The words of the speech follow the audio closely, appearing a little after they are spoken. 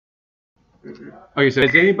Okay, so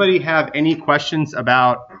does anybody have any questions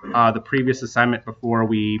about the previous assignment before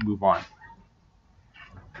we move on?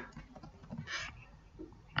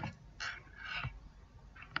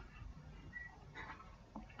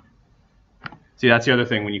 See, that's the other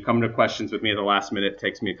thing. When you come to questions with me at the last minute, it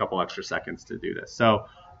takes me a couple extra seconds to do this. So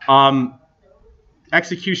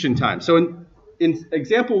execution time. So in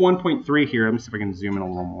example 1.3 here, let me see if I can zoom in a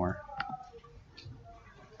little more.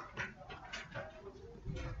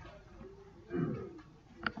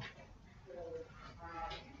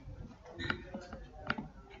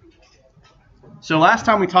 So last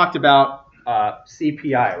time we talked about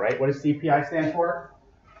CPI, right? What does CPI stand for?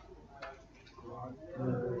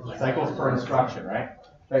 Cycles per instruction, right?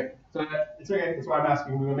 Right. So it's okay. That's why I'm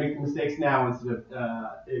asking. We're going to make mistakes now instead of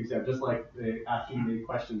the exam, just like asking the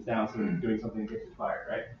questions now instead of doing something that gets you fired,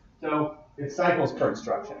 right? So it's cycles per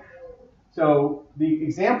instruction. So the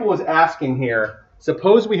example is asking here,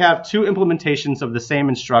 suppose we have two implementations of the same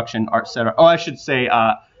instruction, etc. Oh, I should say,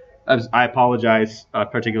 I apologize,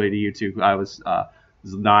 particularly to you two. I was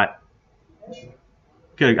not, I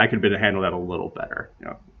could have been handled that a little better. You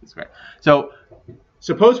know, it's great. So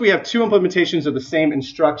suppose we have two implementations of the same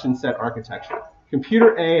instruction set architecture.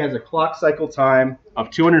 Computer A has a clock cycle time of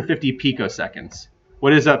 250 picoseconds.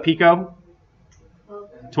 What is a pico?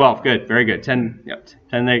 12. Good. Very good. 10. Yep.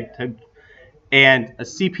 10. And a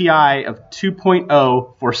CPI of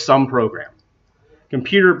 2.0 for some program.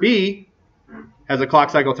 Computer B has a clock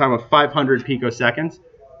cycle time of 500 picoseconds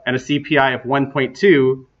and a CPI of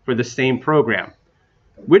 1.2 for the same program.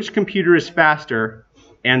 Which computer is faster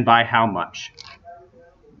and by how much?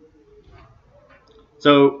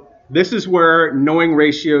 So this is where knowing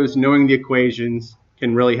ratios, knowing the equations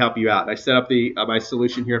can really help you out. I set up my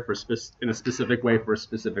solution here in a specific way for a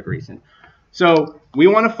specific reason. So we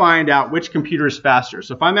want to find out which computer is faster.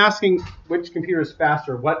 So if I'm asking which computer is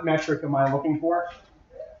faster, what metric am I looking for?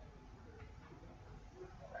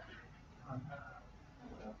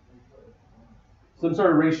 Some sort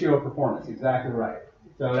of ratio of performance. Exactly right.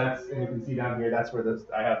 So that's, and you can see down here, that's where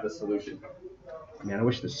I have the solution. Man, I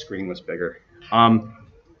wish the screen was bigger. Oh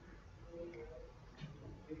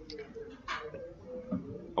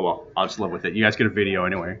well, I'll just live with it. You guys get a video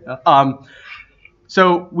anyway.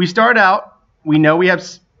 So we start out, we know we have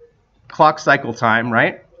clock cycle time,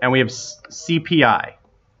 right? And we have CPI.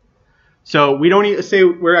 So we don't need to say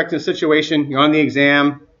we're acting in a situation, you're on the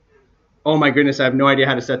exam. Oh my goodness, I have no idea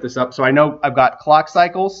how to set this up. So I know I've got clock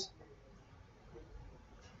cycles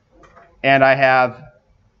and I have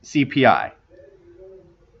CPI.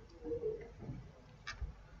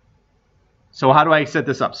 So how do I set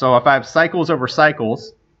this up? So if I have cycles over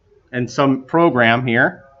cycles and some program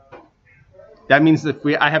here, that means if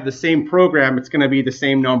I have the same program, it's going to be the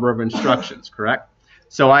same number of instructions, correct?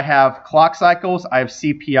 So I have clock cycles, I have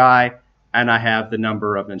CPI, and I have the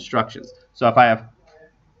number of instructions. So if I have,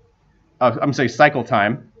 I'm saying cycle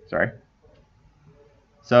time, sorry.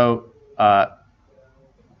 So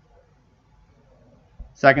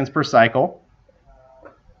seconds per cycle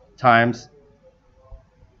times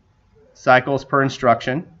cycles per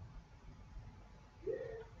instruction.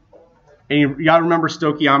 And you got to remember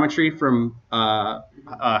stoichiometry from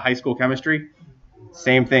high school chemistry.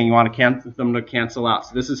 Same thing. You want to them to cancel out.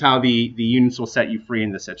 So this is how the units will set you free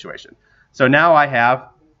in this situation. So now I have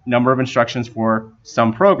number of instructions for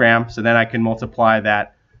some program. So then I can multiply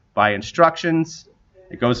that by instructions.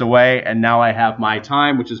 It goes away. And now I have my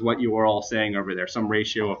time, which is what you were all saying over there, some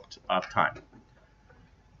ratio of time.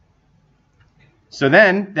 So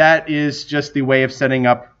then that is just the way of setting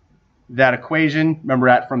up that equation. Remember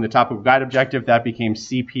that from the top of guide objective, that became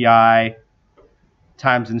CPI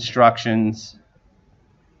times instructions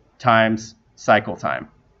times cycle time.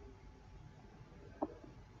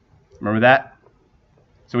 Remember that?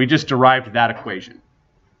 So we just derived that equation.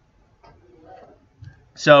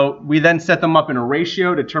 So we then set them up in a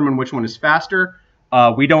ratio, determine which one is faster.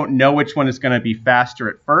 We don't know which one is going to be faster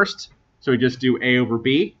at first, so we just do A over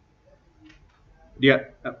B.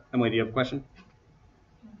 Emily, do you have a question?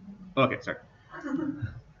 Okay, sorry.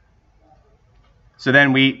 So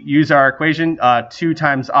then we use our equation, 2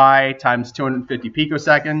 times I times 250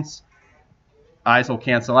 picoseconds. I's will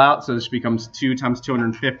cancel out, so this becomes 2 times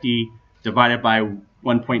 250 divided by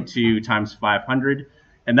 1.2 times 500.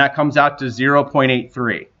 And that comes out to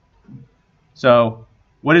 0.83. So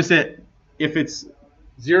what is it, if it's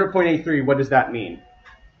 0.83, what does that mean?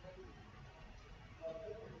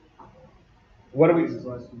 What do we...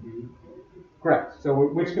 Correct. So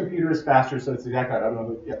which computer is faster? So it's exactly right. I don't know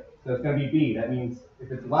who. Yep. So it's going to be B. That means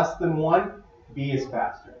if it's less than 1, B is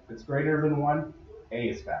faster. If it's greater than 1, A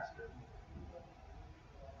is faster.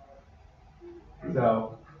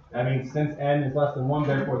 So That means since n is less than 1,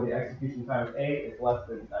 therefore the execution time of A is less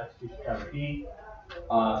than the execution time of B.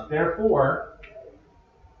 Therefore,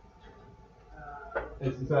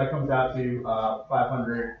 so that comes out to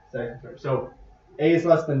 500 seconds. So A is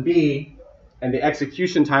less than B, and the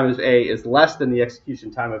execution time of A is less than the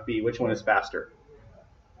execution time of B. Which one is faster?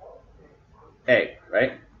 A,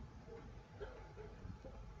 right?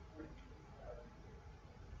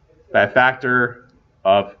 By a factor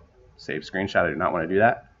of, save screenshot, I do not want to do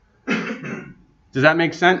that. Does that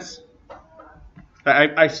make sense?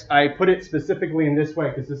 I put it specifically in this way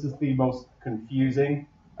because this is the most confusing.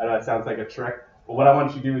 I know that sounds like a trick, but what I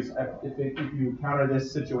want you to do is, if you encounter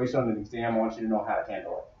this situation on an exam, I want you to know how to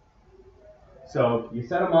handle it. So you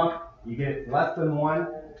set them up, you get less than 1.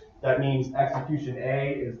 That means execution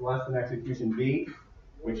A is less than execution B,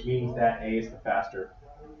 which means that A is the faster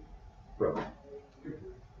program.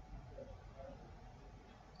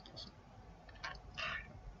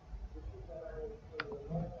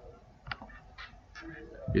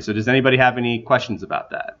 Okay, so does anybody have any questions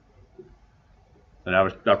about that? So now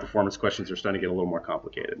our performance questions are starting to get a little more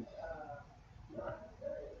complicated.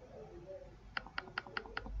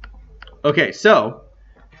 Okay, so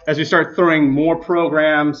as we start throwing more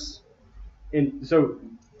programs in, so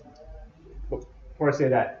before I say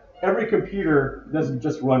that, every computer doesn't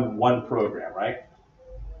just run one program, right?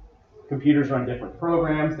 Computers run different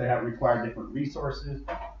programs. They require different resources.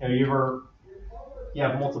 You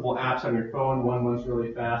have multiple apps on your phone. One runs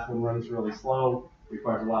really fast, one runs really slow,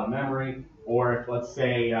 requires a lot of memory. Or if, let's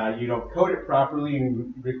say, you don't code it properly and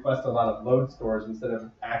you request a lot of load stores instead of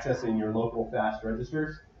accessing your local fast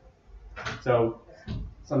registers. So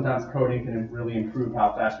sometimes coding can really improve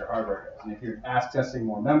how fast your hardware goes. And if you're accessing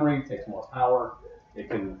more memory, it takes more power, it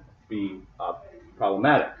can be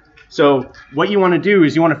problematic. So what you want to do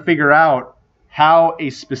is you want to figure out how a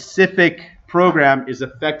specific program is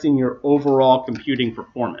affecting your overall computing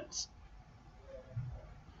performance.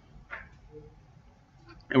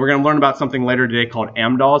 And we're going to learn about something later today called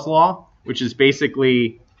Amdahl's law, which is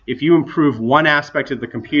basically if you improve one aspect of the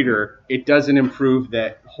computer, it doesn't improve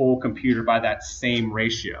the whole computer by that same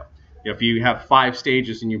ratio. If you have 5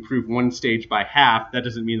 stages and you improve one stage by half, that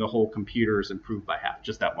doesn't mean the whole computer is improved by half,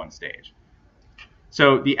 just that one stage.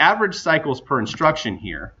 So the average cycles per instruction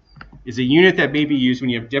here is a unit that may be used when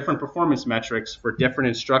you have different performance metrics for different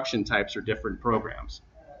instruction types or different programs.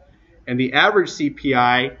 And the average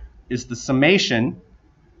CPI is the summation.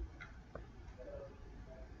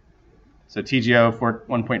 So TGO for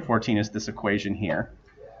 1.14 is this equation here.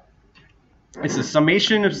 It's the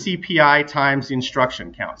summation of CPI times the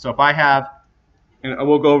instruction count. So if I have, and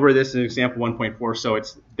we'll go over this in example 1.4, so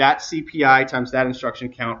it's that CPI times that instruction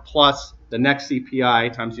count plus the next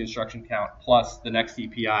CPI times the instruction count plus the next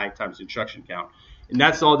CPI times the instruction count. And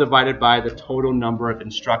that's all divided by the total number of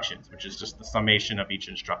instructions, which is just the summation of each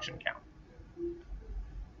instruction count.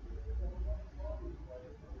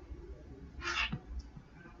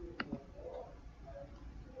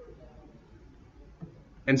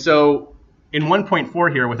 And so in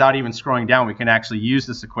 1.4 here, without even scrolling down, we can actually use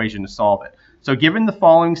this equation to solve it. So given the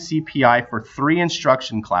following CPI for 3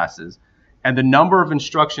 instruction classes and the number of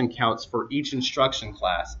instruction counts for each instruction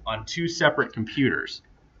class on 2 separate computers,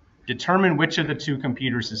 determine which of the 2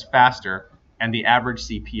 computers is faster and the average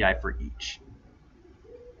CPI for each.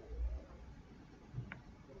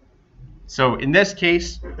 So in this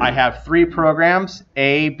case, I have 3 programs,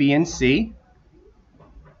 A, B, and C.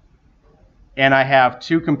 And I have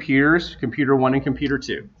 2 computers, computer 1 and computer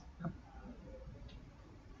 2.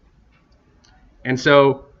 And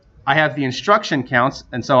so I have the instruction counts,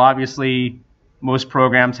 and so obviously most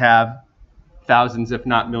programs have thousands, if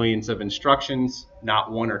not millions, of instructions,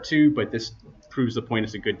 not 1 or 2, but this proves the point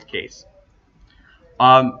it's a good case.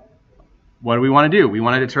 What do we want to do? We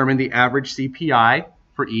want to determine the average CPI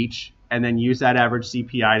for each, and then use that average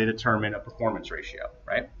CPI to determine a performance ratio,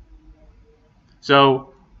 right?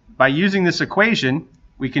 So by using this equation,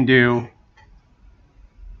 we can do,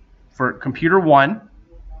 for computer 1,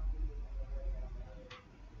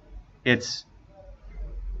 it's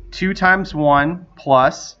 2 times 1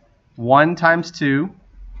 plus 1 times 2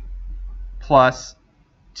 plus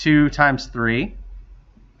 2 times 3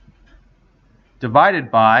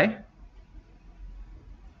 divided by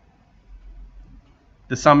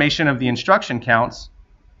the summation of the instruction counts,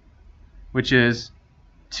 which is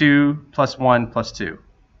 2 plus 1 plus 2.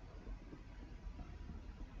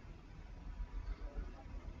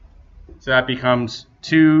 So that becomes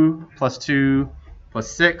 2 plus 2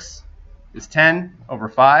 plus 6 is 10 over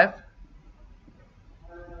 5,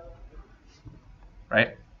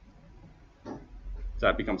 right? So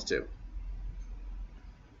that becomes 2.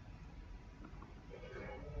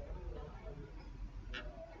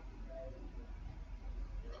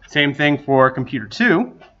 Same thing for computer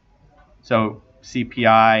 2. So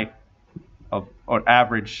CPI or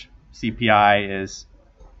average CPI is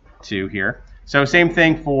 2 here. So same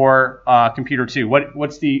thing for computer 2.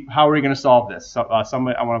 How are we going to solve this? So,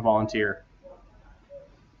 somebody, I want to volunteer.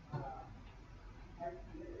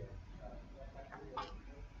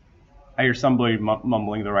 I hear somebody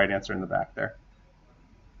mumbling the right answer in the back there.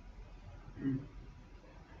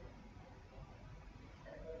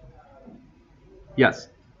 Yes.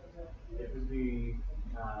 It would be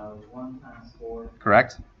 1 times 4.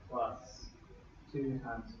 Correct. Plus 2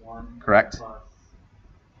 times 1. Correct. Plus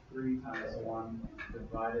 3 times 1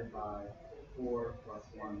 divided by 4 plus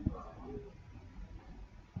 1 plus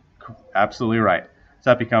 1. Absolutely right.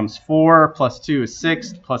 So that becomes 4 plus 2 is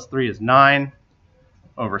 6, plus 3 is 9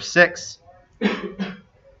 over 6. So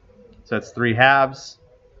that's 3 halves.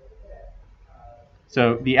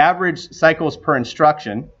 So the average cycles per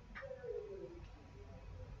instruction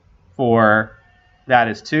for that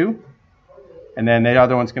is 2. And then the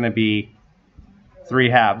other one's going to be 3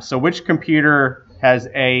 halves. So which computer has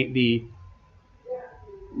the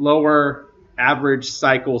lower average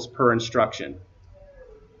cycles per instruction?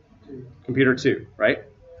 Computer 2, right?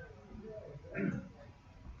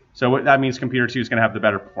 So what that means, computer 2 is going to have the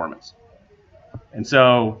better performance. And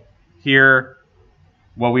so here,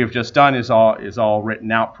 what we have just done is all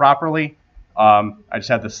written out properly. I just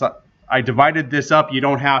had I divided this up. You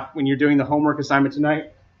don't have, when you're doing the homework assignment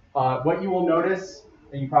tonight, what you will notice,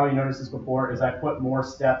 and you probably noticed this before, is I put more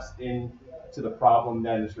steps into the problem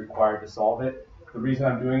than is required to solve it. The reason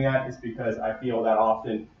I'm doing that is because I feel that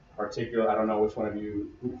often, particularly, I don't know which one of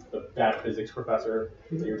you, the bad physics professor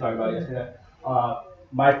that you were talking about yesterday,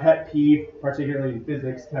 my pet peeve, particularly in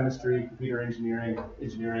physics, chemistry, computer engineering,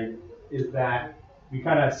 is that we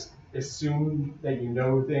kind of assume that you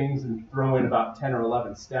know things and throw in about 10 or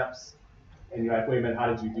 11 steps. And you're like, wait a minute,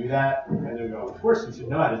 how did you do that? And they go, of course you should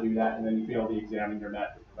know how to do that. And then you fail the exam and you're mad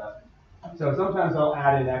at the professor. So sometimes I'll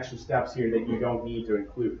add in extra steps here that you don't need to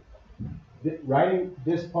include. Writing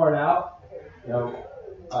this part out,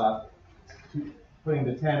 putting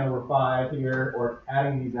the 10 over 5 here, or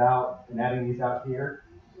adding these out and adding these out here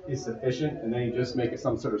is sufficient. And then you just make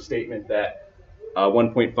some sort of statement that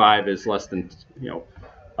 1.5 is less than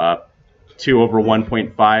 2 over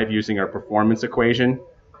 1.5 using our performance equation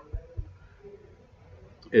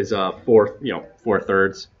is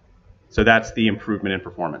 4/3. So that's the improvement in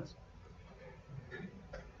performance.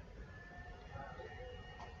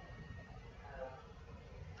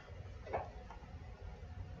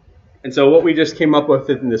 And so what we just came up with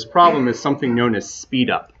in this problem is something known as speed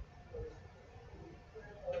up.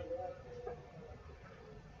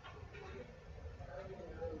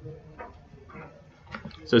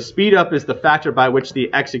 So speed up is the factor by which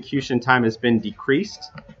the execution time has been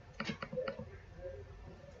decreased.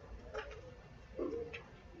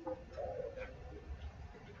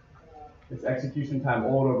 It's execution time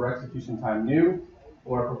old over execution time new,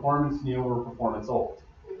 or performance new over performance old.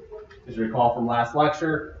 As you recall from last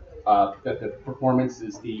lecture, that the performance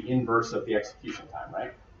is the inverse of the execution time,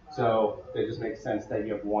 right? So it just makes sense that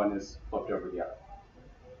you have one is flipped over the other.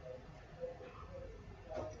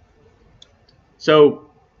 So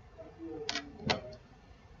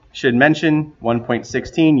should mention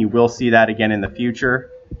 1.16. You will see that again in the future.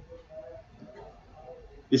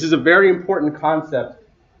 This is a very important concept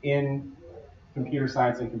in computer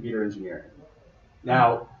science and computer engineering.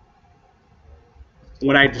 Now,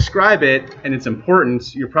 when I describe it and its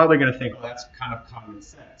importance, you're probably going to think, well, that's kind of common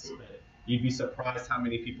sense. But you'd be surprised how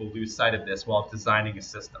many people lose sight of this while designing a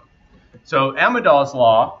system. So Amdahl's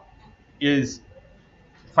law is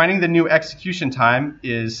finding the new execution time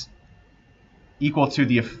is equal to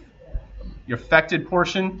the affected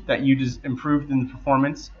portion that you just improved in the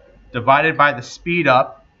performance divided by the speed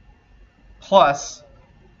up plus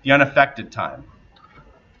the unaffected time.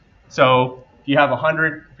 So if you have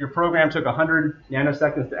 100, if your program took 100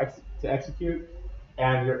 nanoseconds to execute,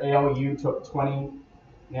 and your ALU took 20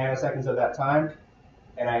 nanoseconds of that time,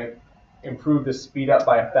 and I improved the speed up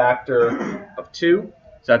by a factor of 2,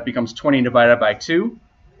 so that becomes 20 divided by 2,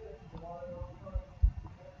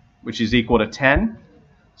 which is equal to 10.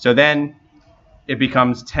 So then it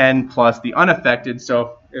becomes 10 plus the unaffected.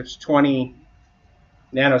 So if it's 20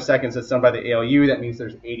 nanoseconds that's done by the ALU, that means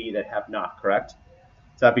there's 80 that have not, correct?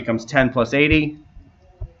 So that becomes 10 plus 80,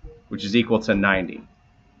 which is equal to 90.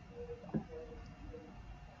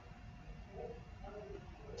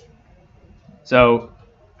 So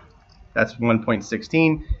that's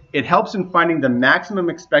 1.16. It helps in finding the maximum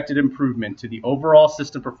expected improvement to the overall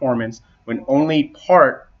system performance when only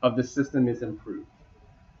part of the system is improved.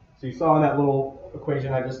 So you saw in that little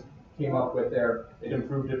equation I just came up with there, it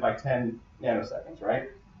improved it by 10 nanoseconds, right?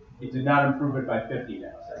 It did not improve it by 50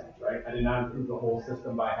 nanoseconds, right? I did not improve the whole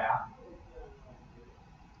system by half.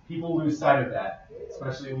 People lose sight of that,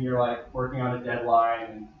 especially when you're like working on a deadline.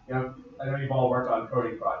 And you know, I know you've all worked on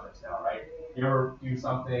coding projects now, right? You ever do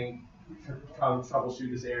something, you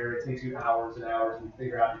troubleshoot this error, it takes you hours and hours, and you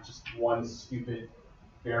figure out it's just one stupid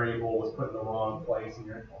variable was put in the wrong place, and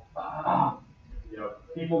you're you know,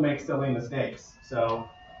 people make silly mistakes. So,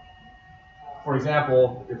 for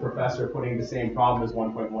example, your professor putting the same problem as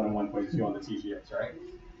 1.1 and 1.2 on the TGX, right?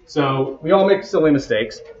 So we all make silly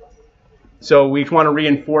mistakes. So we want to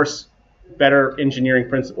reinforce better engineering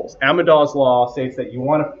principles. Amdahl's law states that you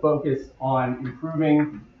want to focus on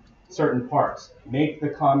improving certain parts. Make the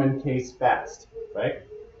common case fast, right?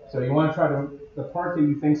 So you want to try to, the part that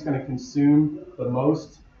you think is going to consume the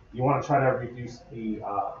most, you want to try to reduce the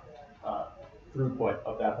throughput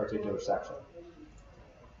of that particular section.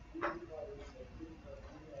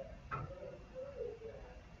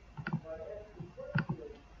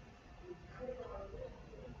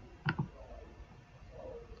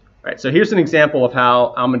 Right, so here's an example of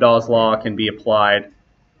how Amdahl's law can be applied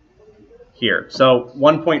here. So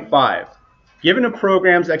 1.5, given a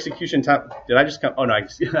program's execution time, did I just come, oh no, I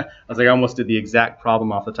was like, I almost did the exact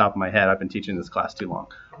problem off the top of my head. I've been teaching this class too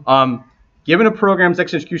long. Given a program's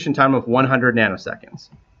execution time of 100 nanoseconds,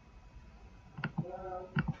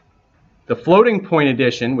 the floating point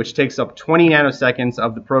addition, which takes up 20 nanoseconds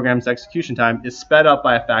of the program's execution time, is sped up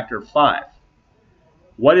by a factor of 5.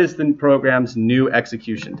 What is the program's new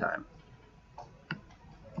execution time?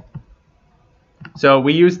 So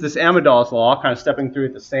we use this Amdahl's law, kind of stepping through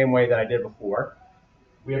it the same way that I did before.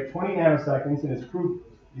 We have 20 nanoseconds, and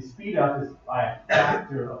the speed up is by a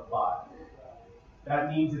factor of 5.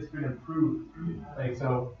 That means it's going to improve. Like,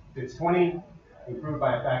 so if it's 20 improved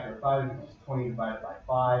by a factor of 5, it's 20 divided by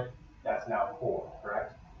 5, that's now 4,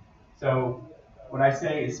 correct? So when I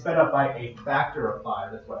say it's sped up by a factor of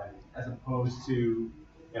 5, that's what I mean, as opposed to,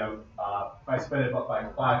 you know, if I sped it up by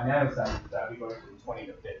 5 nanoseconds, that would be going from 20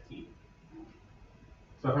 to 15.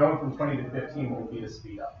 So if I went from 20 to 15, what would be the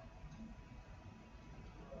speed up?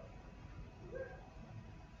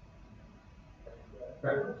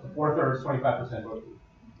 Right. 4/3, 25% both.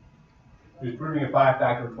 You're improving it by a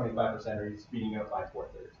factor of 25%, or you're speeding it up by 4/3.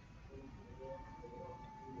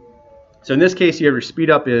 So in this case, you have your speed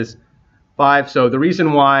up is 5. So the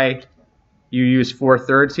reason why you use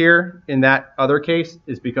 4/3 here in that other case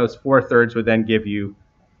is because 4/3 would then give you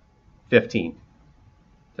 15. Does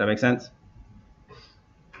that make sense?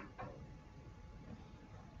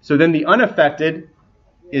 So then the unaffected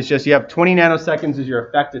is just, you have 20 nanoseconds as your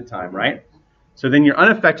affected time, right? So then your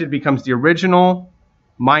unaffected becomes the original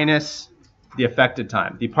minus the affected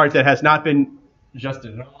time. The part that has not been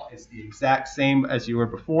adjusted at all is the exact same as you were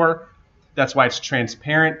before. That's why it's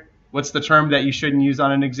transparent. What's the term that you shouldn't use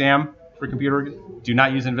on an exam for computer? Do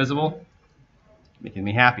not use invisible. Making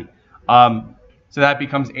me happy. So that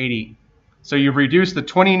becomes 80. So you've reduced the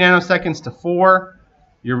 20 nanoseconds to 4.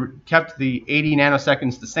 You've kept the 80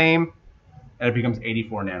 nanoseconds the same, and it becomes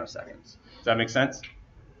 84 nanoseconds. Does that make sense?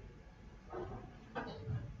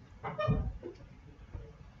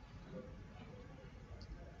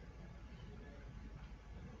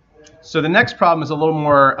 So the next problem is a little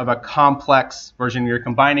more of a complex version. You're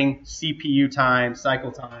combining CPU time,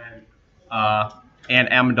 cycle time, and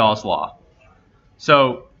Amdahl's law.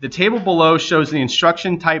 So the table below shows the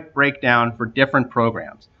instruction type breakdown for different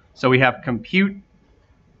programs. So we have compute,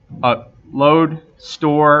 load,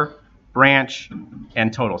 store, branch,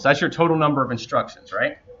 and total. So that's your total number of instructions,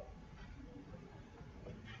 right?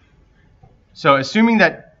 So assuming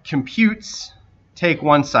that computes take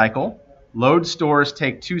 1 cycle, load stores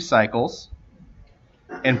take 2 cycles,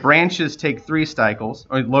 and branches take 3 cycles,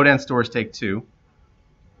 or load and stores take 2.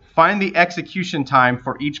 Find the execution time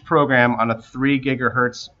for each program on a 3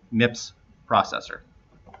 gigahertz MIPS processor.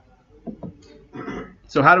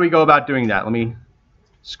 So how do we go about doing that? Let me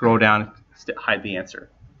scroll down, hide the answer.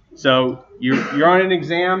 So you're on an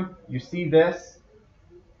exam, you see this.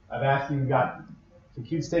 I've asked you got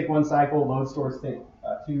computes take 1 cycle, load stores take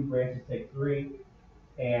 2, branches take 3,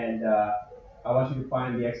 and I want you to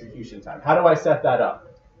find the execution time. How do I set that up?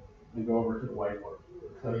 Let me go over to the whiteboard.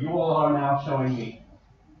 So you all are now showing me.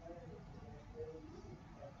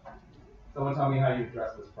 Someone tell me how you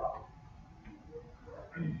address this problem.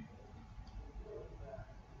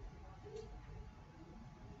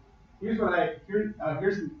 Here's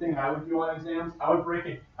the thing I would do on exams. I always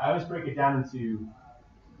break it down into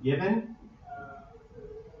given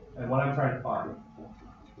and what I'm trying to find.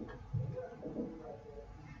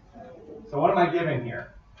 So what am I given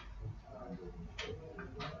here?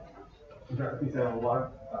 Please say a little louder.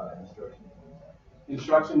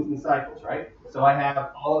 Instructions and cycles, right? So I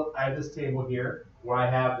have this table here where I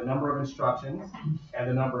have the number of instructions and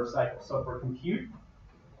the number of cycles. So for compute,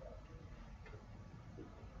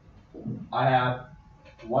 I have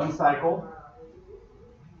 1 cycle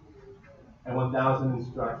and 1,000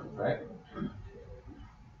 instructions, right?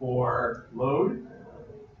 For load,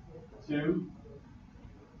 2.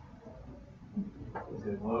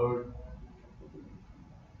 Load,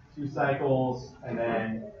 2 cycles, and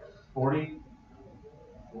then 40.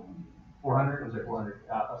 400, was it 400?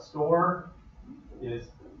 A store is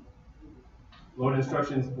load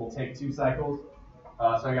instructions will take 2 cycles.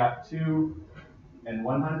 So I got 2 and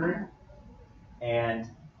 100. And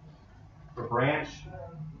for branch,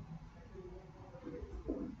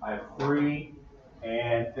 I have 3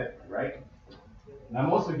 and 50, right? And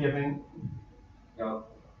I'm also given,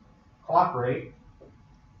 clock rate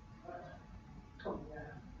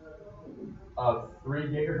of 3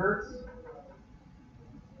 gigahertz.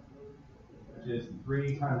 Which is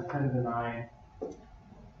 3 times 10 to the 9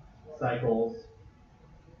 cycles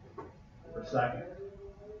per second.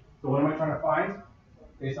 So what am I trying to find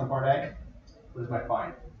based on part A? What is my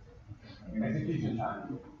find? Execution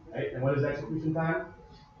time. Right? And what is execution time?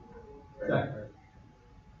 Second.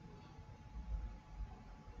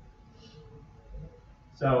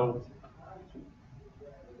 So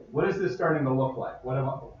what is this starting to look like?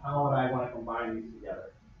 How would I want to combine these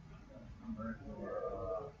together?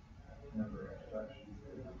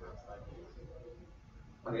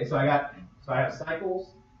 Okay, so I have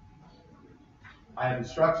cycles, I have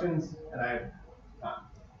instructions, and I have time.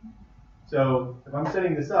 So if I'm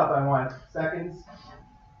setting this up, I want seconds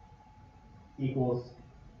equals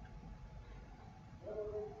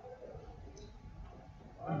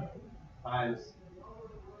times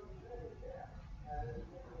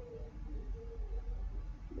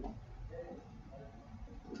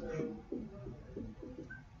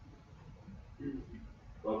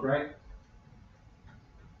both, right?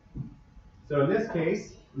 So in this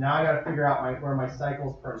case, now I got to figure out where my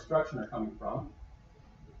cycles per instruction are coming from.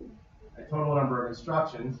 A total number of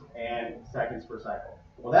instructions and seconds per cycle.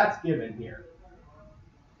 Well, that's given here.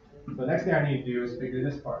 So the next thing I need to do is figure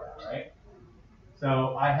this part out, right?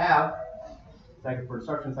 So I have cycle per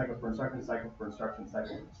instruction, cycles per instruction, cycles per instruction,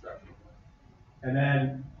 cycles per instruction. And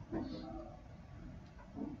then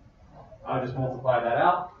I'll just multiply that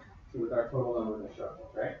out with our total number of instructions,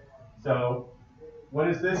 right? So what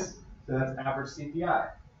is this? So that's average CPI.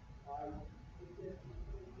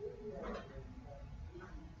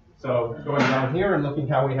 So going down here and looking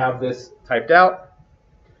how we have this typed out,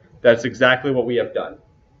 that's exactly what we have done.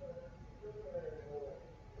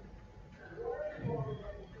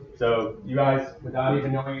 So you guys, without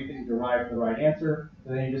even knowing anything, derive the right answer.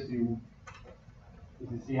 So then you just do, you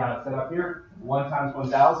can see how it's set up here. 1 times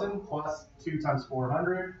 1,000 plus 2 times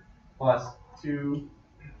 400 plus 2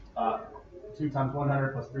 times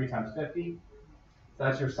 100 plus 3 times 50. So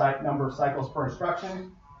that's your number of cycles per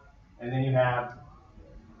instruction. And then you have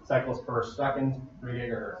cycles per second, 3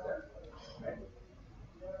 gigahertz there. Okay.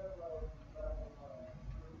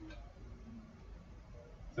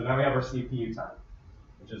 So now we have our CPU time,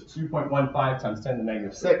 which is 2.15 times 10 to the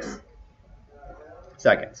negative 6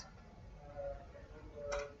 seconds.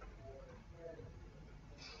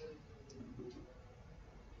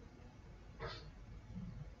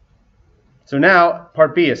 So now,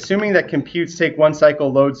 part B, assuming that computes take 1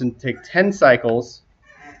 cycle, loads and take 10 cycles.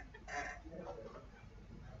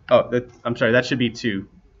 I'm sorry, that should be 2.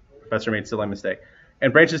 Professor made a silly mistake.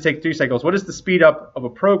 And branches take 3 cycles. What is the speed up of a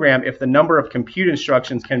program if the number of compute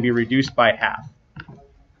instructions can be reduced by half?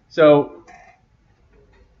 So,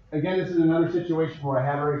 again, this is another situation where I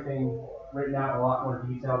have everything written out in a lot more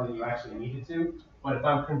detail than you actually needed to. But if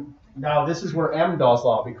now this is where Amdahl's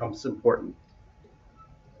law becomes important.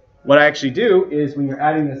 What I actually do is when you're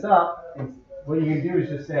adding this up, what you can do is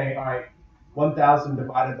just say, all right, 1,000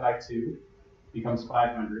 divided by 2 becomes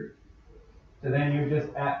 500. So then you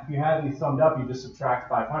just add, if you have these summed up, you just subtract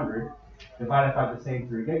 500, divide it by the same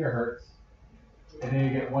 3 gigahertz, and then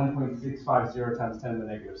you get 1.650 times 10 to the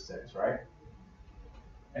negative 6, right?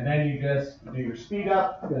 And then you just do your speed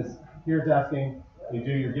up, because here's asking, you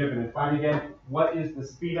do your given and find again, what is the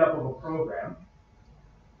speed up of a program?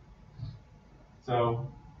 So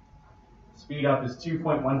speed up is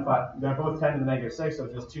 2.15, they're both 10 to the negative 6, so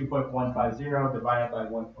it's just 2.150 divided by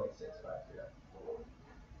 1.650,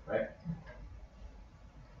 right?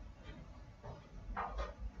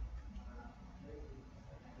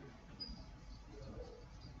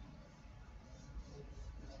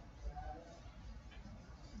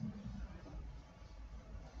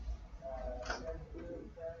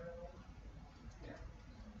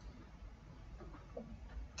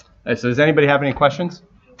 right, so does anybody have any questions?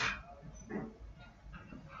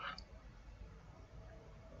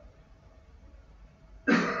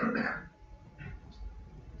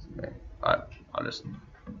 I'll just.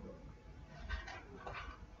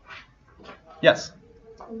 Yes.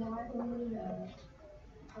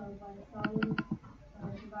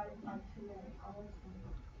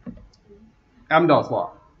 Amdahl's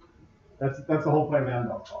law. That's the whole point of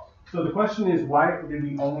Amdahl's law. So the question is, why did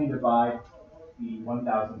we only divide the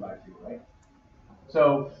 1,000 by 2, right?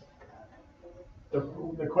 So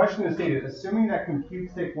the question is stated, assuming that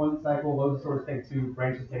computes take 1 cycle, load stores take 2,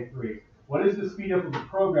 branches take 3. What is the speed up of the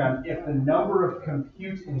program if the number of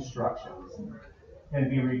compute instructions can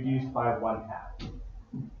be reduced by 1/2?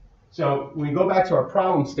 So when we go back to our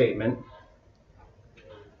problem statement,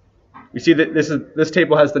 we see that this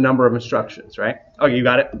table has the number of instructions, right? Okay, you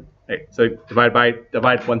got it. Okay, so divide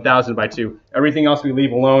 1,000 by 2. Everything else we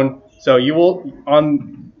leave alone. So you will,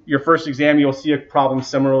 on your first exam, you'll see a problem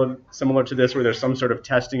similar to this, where there's some sort of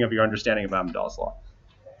testing of your understanding of Amdahl's law.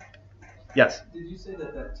 Yes. Did you say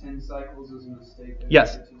that 10 cycles is a mistake?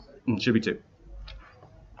 Yes. It should be 2.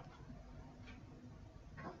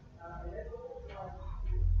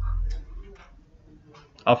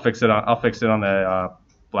 I'll fix it on the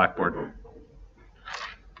Blackboard.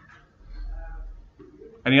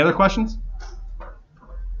 Any other questions?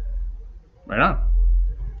 Right on.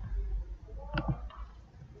 All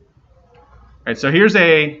right, so here's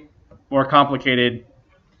a more complicated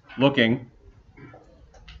looking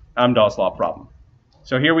Amdahl's law problem.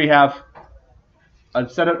 So here we have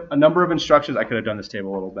a number of instructions. I could have done this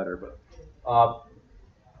table a little better, but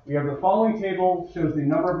we have the following table shows the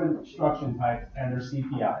number of instruction types and their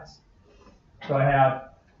CPIs. So I have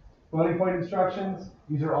floating point instructions.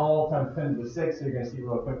 These are all times 10 to the 6. So you're going to see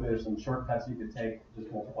real quickly there's some shortcuts you could take.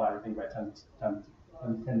 Just multiply everything by 10 to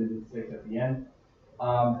the 6 at the end.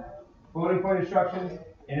 Floating point instructions,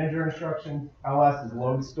 integer instructions, LS is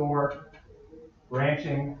load store,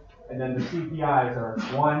 branching, and then the CPIs are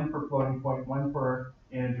 1 for floating point, 1 for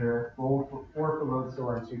integer, 4 for load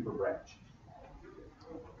store, and 2 for branch.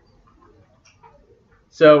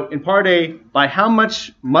 So in part A, by how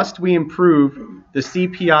much must we improve the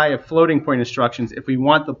CPI of floating point instructions if we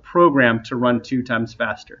want the program to run 2 times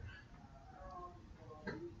faster?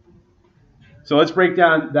 So let's break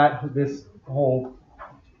down this whole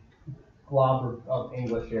glob of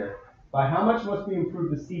English here. By how much must we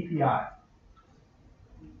improve the CPI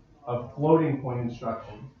of floating point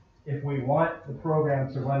instructions if we want the program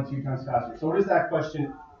to run 2 times faster? So what is that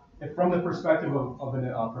question? If from the perspective of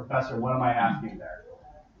a professor, what am I asking there?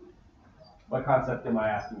 What concept am I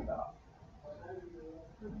asking about?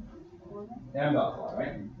 Amdahl's law,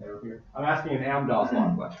 right? I'm asking an Amdahl's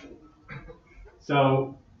law question.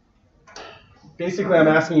 So basically, I'm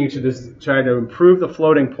asking you to just try to improve the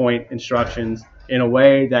floating point instructions in a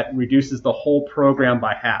way that reduces the whole program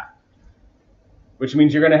by half, which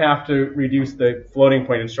means you're going to have to reduce the floating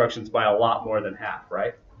point instructions by a lot more than half,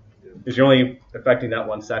 right? Because you're only affecting that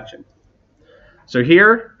one section. So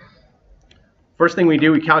here, first thing we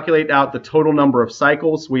do, we calculate out the total number of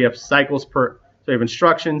cycles. We have cycles so we have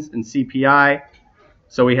instructions and CPI.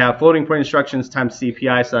 So we have floating point instructions times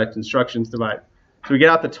CPI, so that's instructions divided. So we get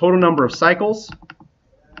out the total number of cycles.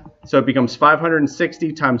 So it becomes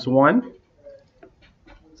 560 times 1.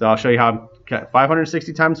 So I'll show you how.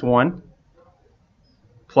 560 times 1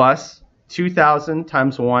 plus 2,000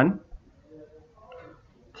 times 1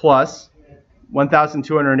 plus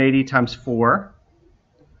 1,280 times 4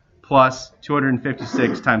 plus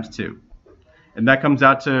 256 times 2. And that comes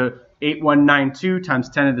out to 8192 times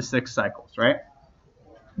 10 to the 6 cycles, right?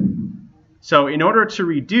 So in order to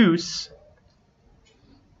reduce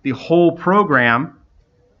the whole program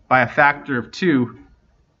by a factor of 2,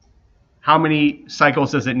 how many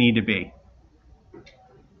cycles does it need to be?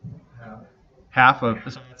 Half of,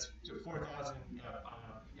 so that's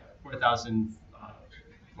 4,000,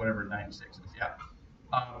 whatever 96 is, yeah.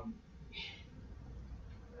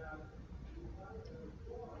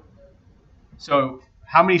 So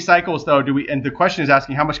how many cycles, though, do we, and the question is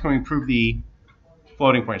asking how much can we improve the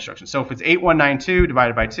floating point instruction. So if it's 8192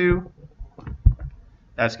 divided by 2,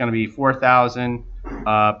 that's going to be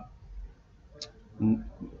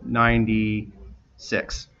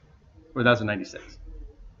 4,096. 4,096.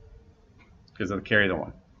 Because of the carry the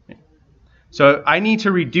 1. So I need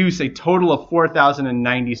to reduce a total of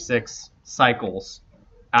 4,096 cycles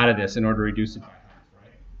out of this in order to reduce it.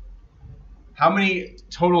 How many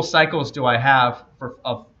total cycles do I have for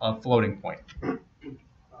a floating point?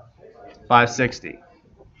 560.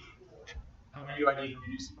 How many do I need to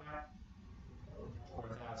reduce it by?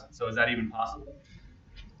 4,000. So is that even possible?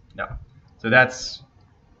 No. So that's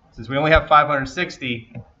Since we only have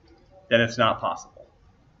 560, then it's not possible.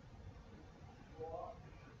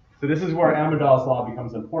 So this is where Amdahl's law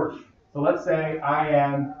becomes important. So let's say I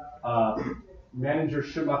am manager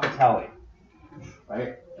Shumakatelli,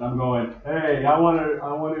 right? And I'm going, hey, I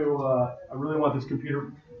really want this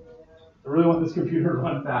computer to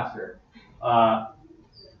run faster.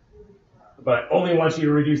 But I only want you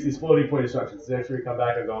to reduce these floating point instructions. So actually come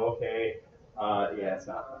back and go, okay, yeah, that's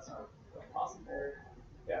not possible.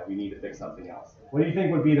 Yeah, we need to fix something else. What do you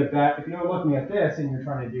think would be the best, if you're looking at this and you're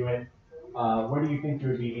trying to do it, what do you think you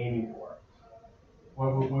would be aiming for?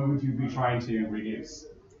 What would you be trying to reduce?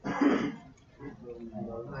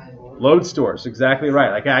 Load stores, exactly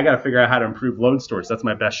right. Like, I got to figure out how to improve load stores. That's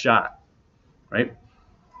my best shot, right?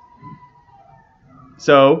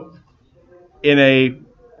 So, in a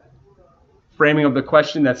framing of the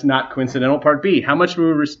question that's not coincidental, part B, how much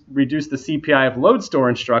will we reduce the CPI of load store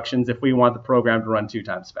instructions if we want the program to run 2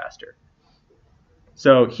 times faster?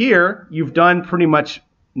 So here, you've done pretty much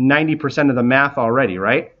 90% of the math already,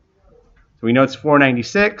 right? So we know it's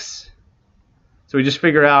 496. So we just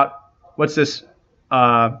figure out, what's this,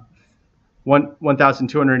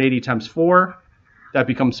 1,280 times 4? That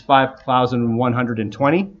becomes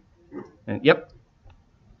 5,120. And yep.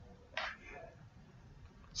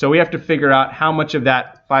 So we have to figure out how much of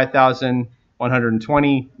that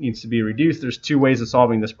 5,120 needs to be reduced. There's 2 ways of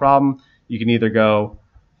solving this problem. You can either go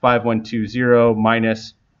 5120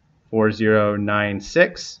 minus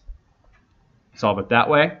 4096. Solve it that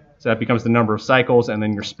way. So that becomes the number of cycles, and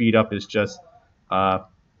then your speed up is just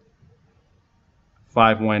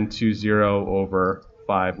 5120 over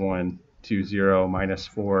 5120 minus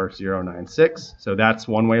 4096. So that's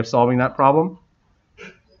one way of solving that problem.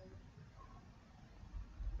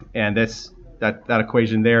 And that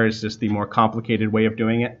equation there is just the more complicated way of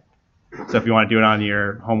doing it. So if you want to do it on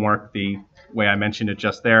your homework the way I mentioned it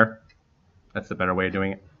just there, that's the better way of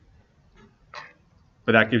doing it.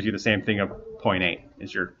 But that gives you the same thing of 0.8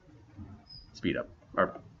 is your speed up,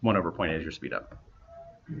 or 1 over 0.8 is your speed up.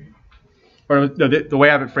 Or the way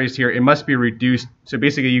I have it phrased here, it must be reduced. So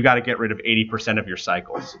basically, you got to get rid of 80% of your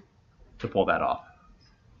cycles to pull that off.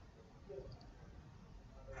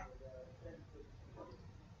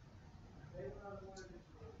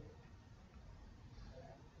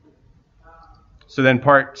 So then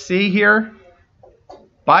part C here,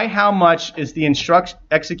 by how much is the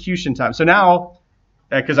execution time? So now,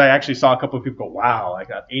 because I actually saw a couple of people go, wow, I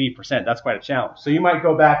got 80%, that's quite a challenge. So you might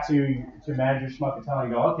go back to manager Schmuckatelli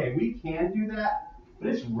and go, okay, we can do that, but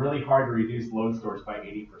it's really hard to reduce load stores by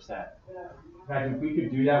 80%. In fact, if we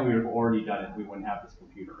could do that, we would have already done it. We wouldn't have this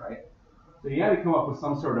computer, right? So you got to come up with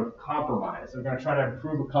some sort of compromise. We're going to try to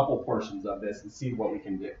improve a couple portions of this and see what we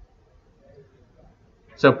can do.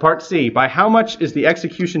 So part C, by how much is the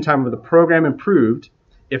execution time of the program improved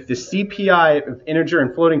if the CPI of integer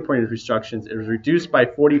and floating point instructions is reduced by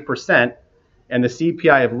 40% and the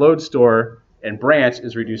CPI of load store and branch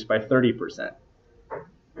is reduced by 30%?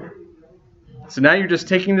 So now you're just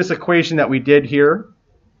taking this equation that we did here.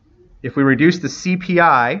 If we reduce the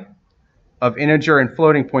CPI of integer and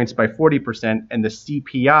floating points by 40% and the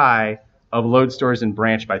CPI of load stores and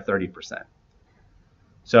branch by 30%.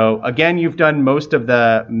 So again, you've done most of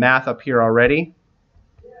the math up here already.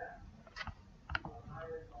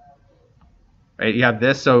 Right, you have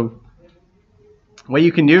this. So what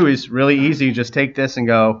you can do is really easy. Just take this and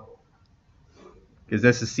go, because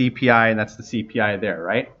this is CPI and that's the CPI there,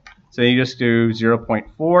 right? So you just do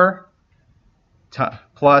 0.4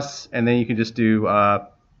 plus, and then you can just do, let's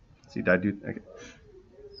see, did I do, okay.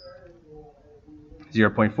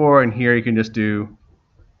 0.4, and here you can just do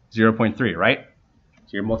 0.3, right?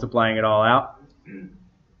 So you're multiplying it all out,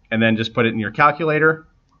 and then just put it in your calculator.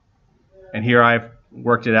 And here I've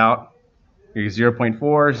worked it out. Here's 0.4,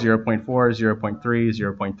 0.4, 0.3,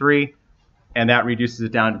 0.3, and that reduces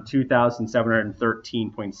it down to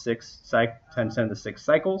 2,713.6 10 to the 6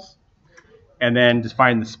 cycles. And then just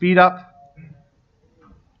find the speed up.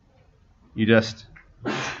 You just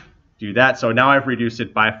do that. So now I've reduced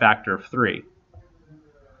it by a factor of 3.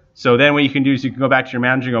 So then what you can do is you can go back to your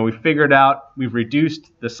manager and go, we figured out we've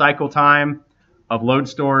reduced the cycle time of load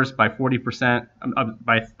stores by 40%,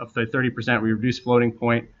 by 30%. We reduced floating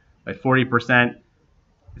point by 40%.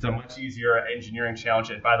 It's a much easier engineering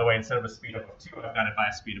challenge. And by the way, instead of a speed up of 2, I've got it by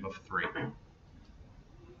a speed up of 3.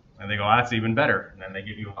 And they go, oh, that's even better. And then they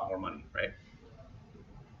give you a lot more money, right?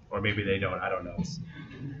 Or maybe they don't. I don't know.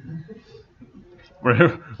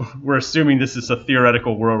 We're assuming this is a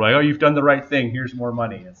theoretical world. Like, oh, you've done the right thing. Here's more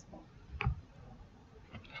money.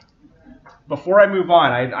 Before I move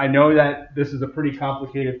on, I know that this is a pretty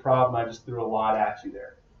complicated problem. I just threw a lot at you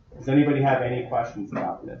there. Does anybody have any questions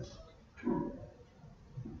about this?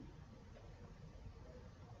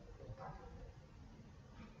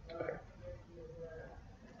 Okay. All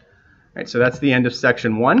right, so that's the end of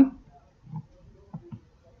section 1.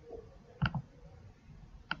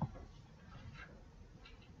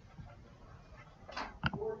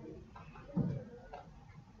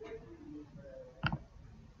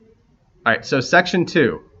 All right, so section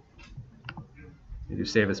 2. You do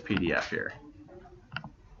save as PDF here.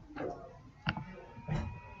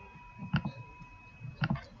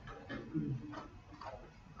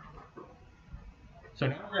 So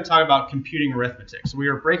now we're going to talk about computing arithmetic. So we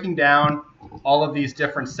are breaking down all of these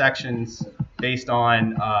different sections based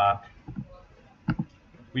on,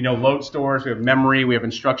 we know load stores, we have memory, we have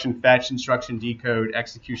instruction fetch, instruction decode,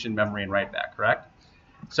 execution, memory, and write back, correct?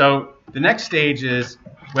 So the next stage is,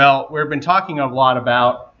 well, we've been talking a lot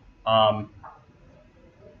about kind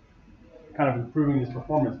of improving this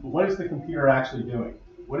performance, but what is the computer actually doing?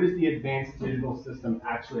 What is the advanced digital system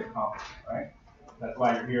actually accomplishing, right? That's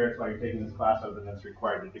why you're here. That's why you're taking this class, other than it's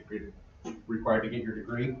required to get your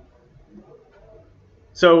degree.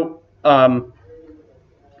 So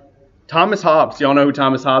Thomas Hobbes. Y'all know who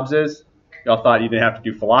Thomas Hobbes is? Y'all thought you didn't have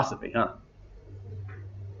to do philosophy, huh?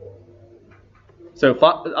 So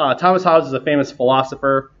Thomas Hobbes is a famous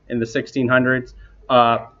philosopher in the 1600s.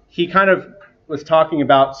 He kind of was talking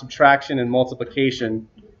about subtraction and multiplication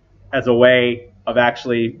as a way of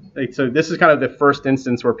actually, so this is kind of the first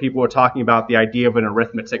instance where people are talking about the idea of an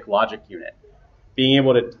arithmetic logic unit. Being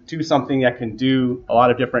able to do something that can do a lot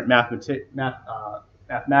of different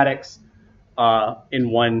mathematics in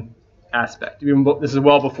one aspect. This is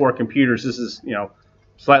well before computers. This is,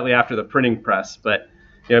 slightly after the printing press. But,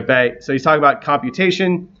 so he's talking about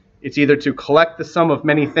computation. It's either to collect the sum of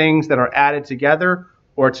many things that are added together,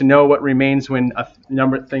 or to know what remains when a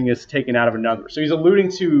number thing is taken out of another. So he's alluding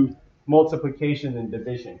to multiplication and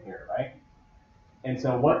division here, right? And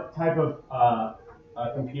so what type of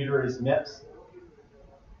computer is MIPS?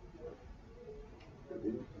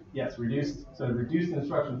 Yes, reduced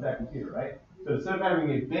instruction set computer, right? So instead of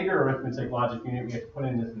having a bigger arithmetic logic unit, we have to put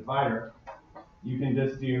in this divider. You can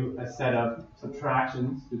just do a set of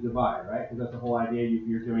subtractions to divide, right? Because that's the whole idea.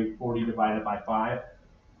 You're doing 40 divided by 5,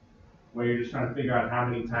 where you're just trying to figure out how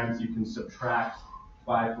many times you can subtract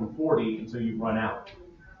 5 from 40 until you run out.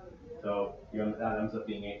 So that ends up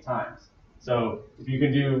being 8 times. So if you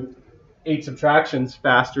can do 8 subtractions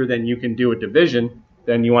faster than you can do a division,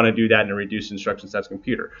 then you want to do that in a reduced instruction sets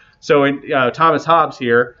computer. So in Thomas Hobbes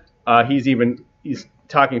here, he's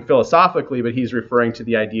talking philosophically, but he's referring to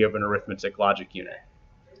the idea of an arithmetic logic unit.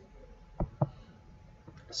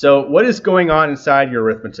 So what is going on inside your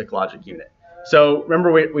arithmetic logic unit? So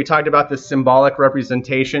remember we talked about this symbolic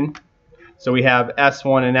representation. So we have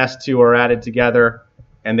S1 and S2 are added together,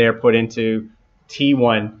 and they are put into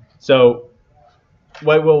T1. So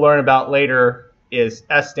what we'll learn about later is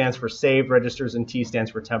S stands for saved registers and T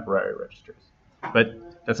stands for temporary registers. But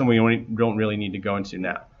that's something we don't really need to go into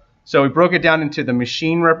now. So we broke it down into the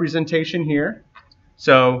machine representation here.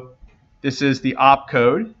 So this is the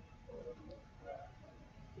opcode.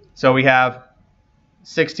 So we have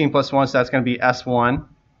 16 plus 1, so that's going to be S1.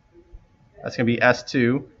 That's going to be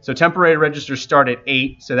S2. So temporary registers start at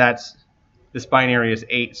 8, so this binary is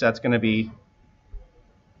 8, so that's going to be,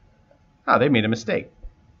 they made a mistake.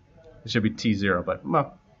 It should be T0, but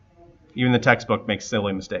well, even the textbook makes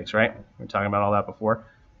silly mistakes, right? We were talking about all that before.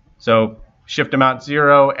 So shift amount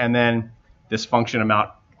 0, and then this function amount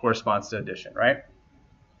corresponds to addition, right?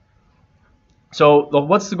 So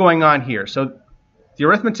what's going on here? So the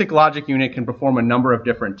arithmetic logic unit can perform a number of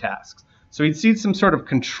different tasks. So you'd see some sort of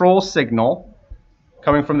control signal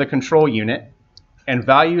coming from the control unit and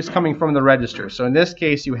values coming from the register. So in this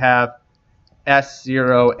case, you have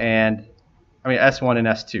S1 and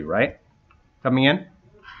S2, right? Coming in.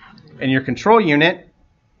 And your control unit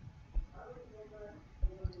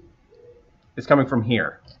is coming from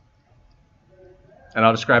here. And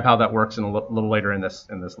I'll describe how that works in a little later in this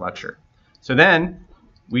lecture. So then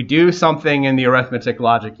we do something in the arithmetic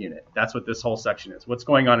logic unit. That's what this whole section is. What's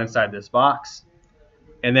going on inside this box?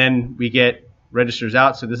 And then we get registers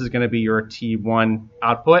out. So this is going to be your T1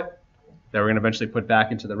 output that we're going to eventually put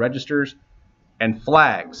back into the registers. And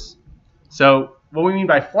flags. So what we mean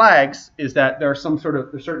by flags is that there's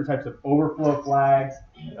certain types of overflow flags.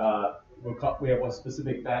 We have one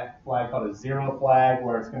specific flag called a 0 flag,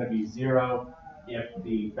 where it's going to be 0 if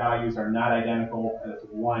the values are not identical, and it's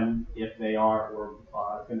 1 if they are, or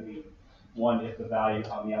it's going to be 1 if the value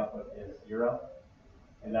on the output is 0.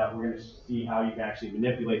 And that we're going to see how you can actually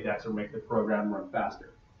manipulate that to make the program run faster.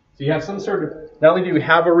 So you have some sort of, not only do you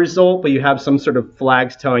have a result, but you have some sort of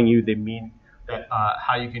flags telling you they mean that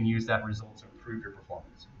how you can use that result to improve your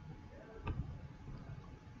performance.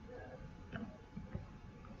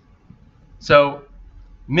 So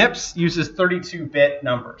MIPS uses 32-bit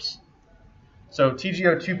numbers. So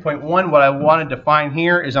TGO 2.1, what I want to define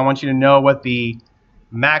here is I want you to know what the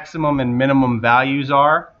maximum and minimum values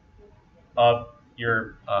are of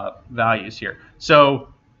your values here.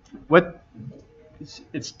 So what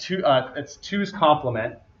it's 2's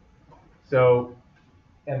complement. So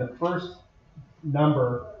and the first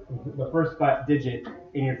number, the first digit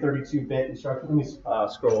in your 32-bit instruction. Let me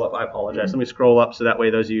scroll up. I apologize. Let me scroll up so that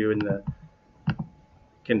way those of you in the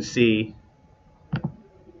can see.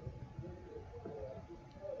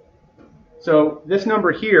 So this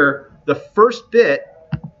number here, the first bit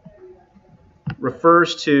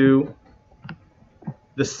refers to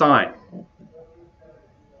the sign.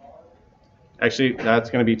 Actually,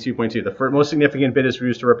 that's going to be 2.2. The most significant bit is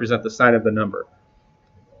used to represent the sign of the number.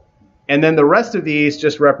 And then the rest of these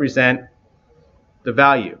just represent the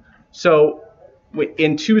value. So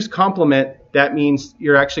in 2's complement, that means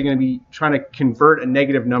you're actually going to be trying to convert a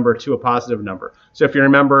negative number to a positive number. So if you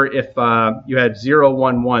remember, if you had 0,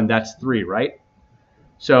 1, 1, that's 3, right?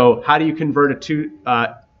 So how do you convert a 2?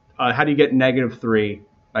 How do you get -3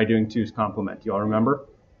 by doing 2's complement? Do you all remember?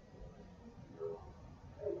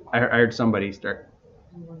 I heard somebody start.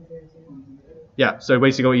 Yeah. So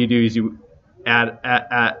basically, what you do is you add,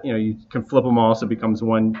 you can flip them all, so it becomes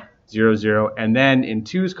 1, 0, 0, and then in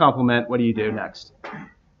 2's complement, what do you do next?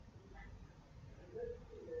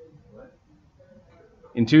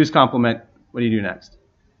 In 2's complement, what do you do next?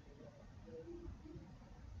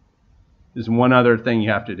 There's one other thing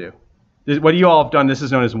you have to do. What you all have done, this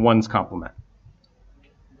is known as 1's complement.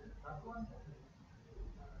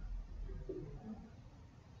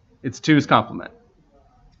 It's 2's complement.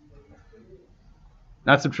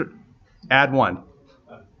 That's add 1.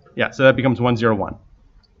 Yeah, so that becomes 1, 0, 1.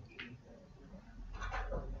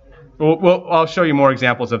 I'll show you more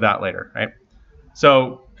examples of that later, right?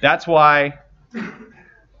 So that's why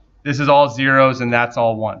this is all zeros and that's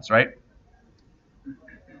all ones, right?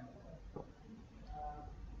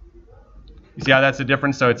 You see how that's the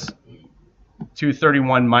difference? So it's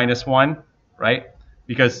 231 minus 1, right?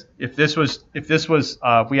 Because if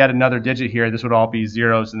we had another digit here, this would all be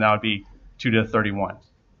zeros, and that would be 2 to the 31.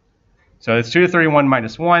 So it's 2 to the 31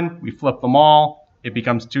 minus 1. We flip them all. It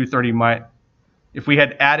becomes 230 if we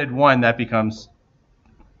had added 1, that becomes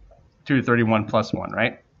 2 to the 31 plus 1,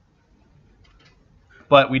 right?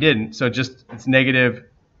 But we didn't, so it's negative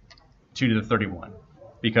 2 to the 31.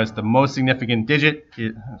 Because the most significant digit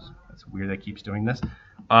is, that's weird that keeps doing this.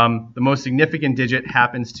 The most significant digit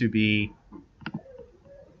happens to be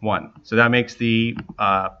 1. So that makes the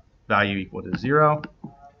value equal to 0.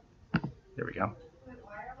 There we go.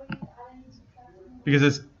 Because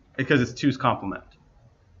it's 2's complement.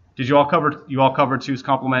 Did you all cover 2's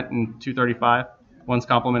complement in 235? 1's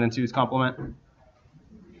complement and 2's complement?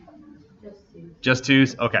 Just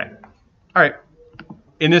 2's? Okay. All right.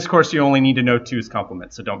 In this course, you only need to know 2's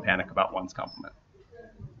complement, so don't panic about 1's complement.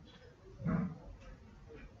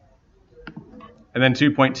 And then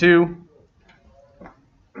 2.2.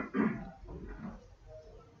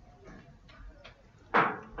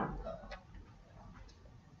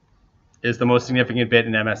 Is the most significant bit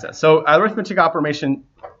in MSS. So arithmetic operations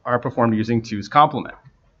are performed using 2's complement.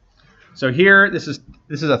 So here, this is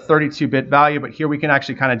a 32-bit value, but here we can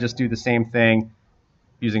actually kind of just do the same thing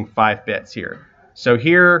using 5 bits here. So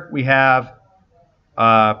here we have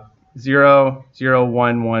 0, 0,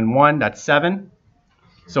 1, 1, 1. That's 7.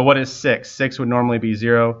 So what is 6? 6 would normally be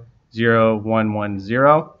 0, 0, 1, 1,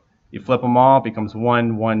 0. You flip them all, it becomes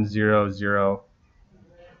 1, 1, 0, 0,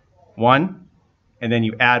 1. And then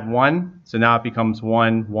you add 1, so now it becomes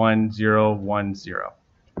 1, 1, 0, 1, 0,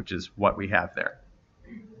 which is what we have there.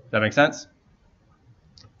 Does that make sense?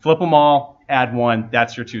 Flip them all, add 1,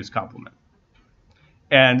 that's your 2's complement.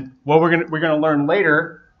 And what we're gonna learn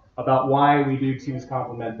later about why we do 2's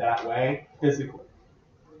complement that way physically.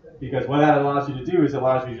 Because what that allows you to do is it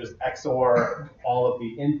allows you to just XOR all of the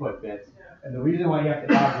input bits. And the reason why you have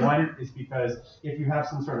to add 1 is because if you have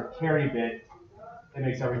some sort of carry bit, it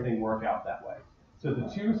makes everything work out that way. So the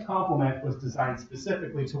 2's complement was designed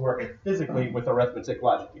specifically to work physically with arithmetic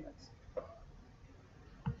logic units.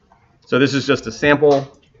 So this is just a sample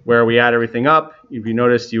where we add everything up. If you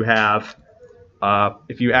notice, you have,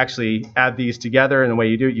 if you actually add these together, and the way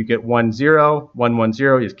you do it, you get 1, 0, 1, 1,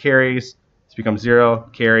 0 is carries. This becomes 0,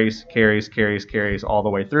 carries, carries, carries, carries all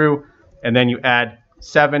the way through. And then you add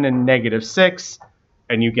 7 and negative 6,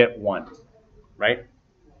 and you get 1, right?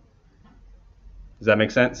 Does that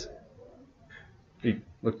make sense?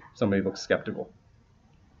 Somebody looks skeptical.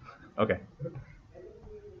 Okay.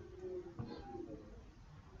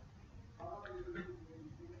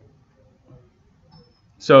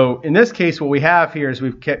 So in this case, what we have here is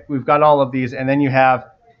we've got all of these, and then you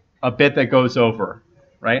have a bit that goes over,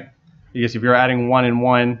 right? Because if you're adding 1 and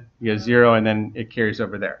 1, you get 0, and then it carries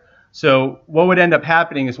over there. So what would end up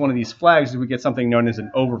happening is one of these flags is we get something known as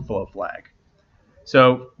an overflow flag.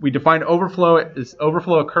 So we define overflow as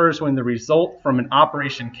overflow occurs when the result from an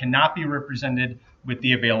operation cannot be represented with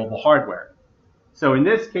the available hardware. So in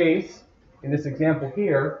this case, in this example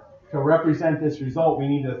here, to represent this result, we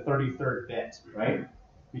need a 33rd bit, right?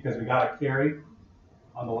 Because we got a carry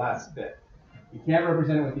on the last bit. You can't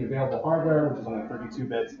represent it with the available hardware, which is only 32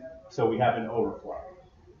 bits, so we have an overflow.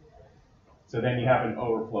 So then you have an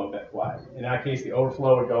overflow bit flag. In that case, the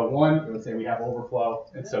overflow would go 1, it would say we have overflow,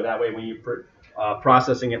 and so that way when you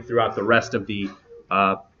processing it throughout the rest of the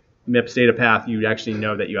MIPS data path, you actually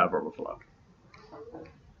know that you have overflow.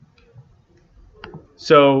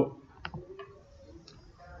 So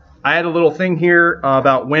I had a little thing here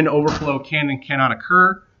about when overflow can and cannot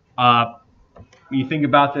occur. When you think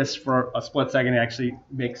about this for a split second, it actually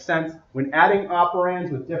makes sense. When adding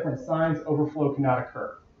operands with different signs, overflow cannot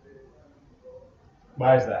occur.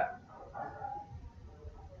 Why is that?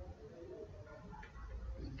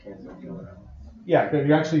 Yeah, because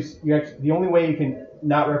you actually, the only way you can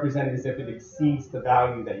not represent it is if it exceeds the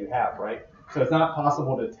value that you have, right? So it's not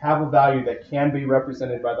possible to have a value that can be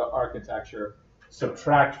represented by the architecture,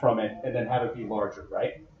 subtract from it, and then have it be larger,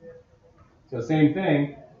 right? So same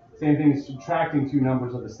thing is subtracting two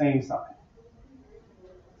numbers of the same sign.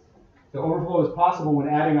 So overflow is possible when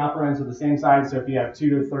adding operands of the same sign. So if you have 2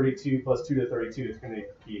 to the 32 plus 2 to the 32, it's going to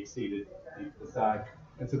be exceeded the side.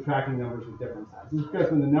 And subtracting numbers with different signs. This is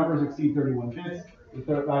because when the numbers exceed 31 bits,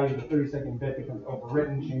 the value of the 32nd bit becomes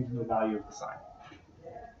overwritten, changing the value of the sign.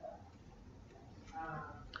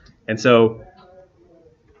 And so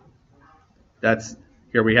that's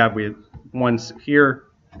here we have 1's here,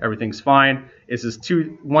 everything's fine. This is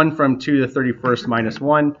 1 from 2 to the 31st minus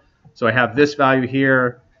 1. So I have this value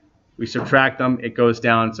here. We subtract them, it goes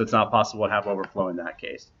down, so it's not possible to have overflow in that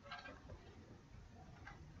case.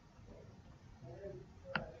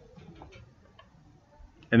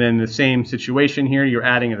 And then the same situation here, you're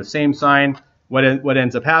adding the same sign. What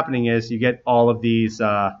ends up happening is you get all of these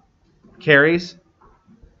carries.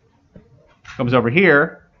 Comes over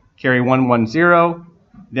here, carry 110.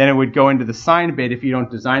 Then it would go into the sign bit if you don't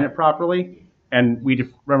design it properly. And we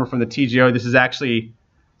remember from the TGO, this is actually,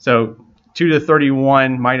 so 2 to the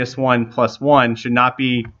 31 minus 1 plus 1 should not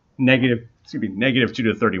be negative 2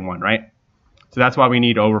 to the 31, right? So that's why we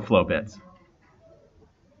need overflow bits.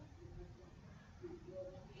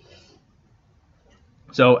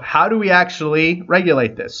 So how do we actually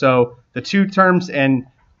regulate this? So the two terms, and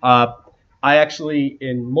I actually,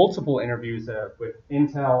 in multiple interviews with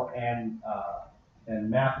Intel and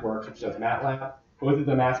MathWorks, which does MATLAB, both of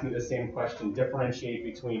them asked me the same question: differentiate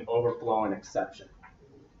between overflow and exception.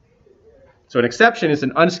 So an exception is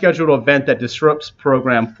an unscheduled event that disrupts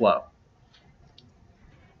program flow.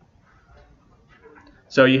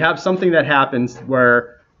 So you have something that happens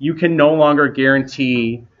where you can no longer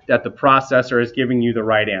guarantee that the processor is giving you the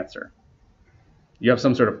right answer. You have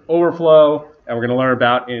some sort of overflow, and we're going to learn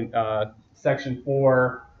about in section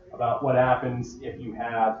 4 about what happens if you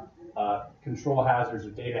have control hazards or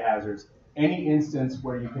data hazards. Any instance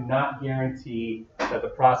where you cannot guarantee that the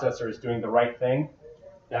processor is doing the right thing,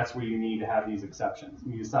 that's where you need to have these exceptions.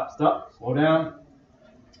 You need to stop, slow down.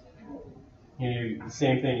 You know, the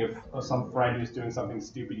same thing if some friend who's doing something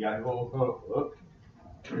stupid, you gotta go,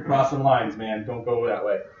 you're crossing lines, man, don't go that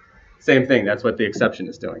way. Same thing, that's what the exception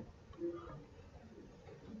is doing.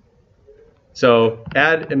 So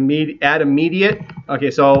add immediate.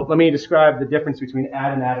 Okay, so let me describe the difference between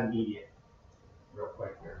add and add immediate real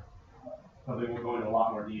quick here. Probably we'll go into a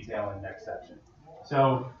lot more detail in the next section.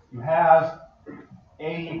 So you have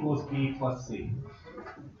A equals B plus C.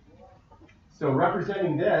 So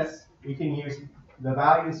representing this, we can use the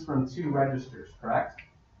values from two registers, correct?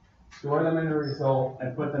 Store them in a result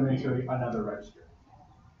and put them into another register.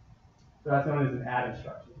 So that's known as an add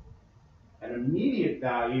instruction. An immediate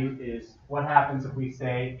value is what happens if we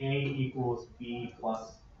say A equals B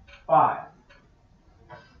plus 5.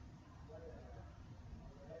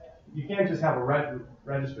 You can't just have a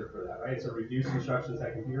register for that, right? So reduce instructions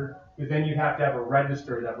at computer, because then you have to have a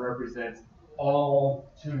register that represents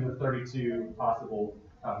all 2 to the 32 possible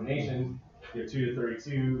combinations. You have 2 to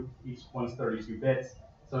 32, each one's 32 bits.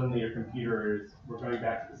 Suddenly your computer is, we're going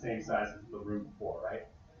back to the same size as the room before, right?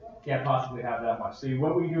 Can't possibly have that much. So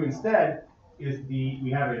what we do instead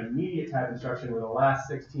we have an immediate type instruction where the last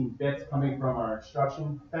 16 bits coming from our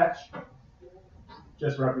instruction fetch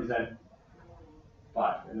just represent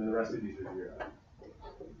 5, and then the rest of these are 0.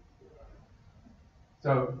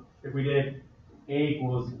 So if we did a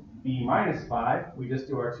equals b minus 5, we just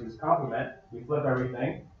do our 2's complement, we flip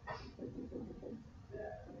everything,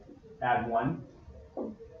 add 1,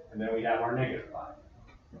 and then we have our negative 5.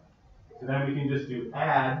 So then we can just do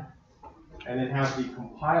add, and then have the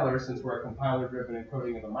compiler, since we're a compiler-driven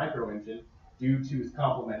encoding of the micro engine, do 2's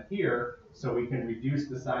complement here, so we can reduce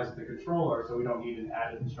the size of the controller, so we don't need an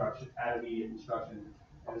add immediate instruction,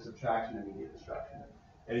 and a subtraction immediate instruction.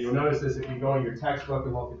 And you'll notice this if you go in your textbook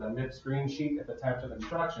and look at the MIP screen sheet at the types of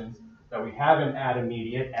instructions, that we have an add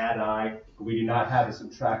immediate, add I, but we do not have a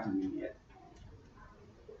subtract immediate.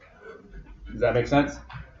 Does that make sense?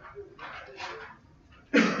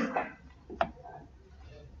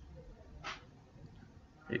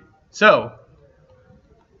 So,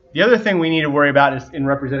 the other thing we need to worry about is in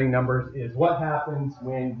representing numbers is what happens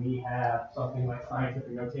when we have something like scientific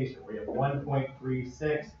notation. We have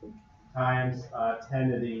 1.36 times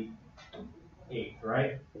 10 to the 8th,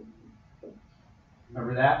 right?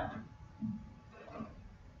 Remember that?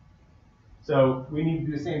 So we need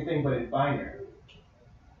to do the same thing, but in binary.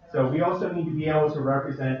 So we also need to be able to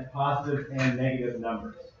represent positive and negative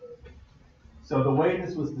numbers. So the way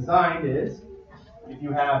this was designed is, if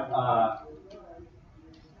you have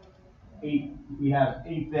we have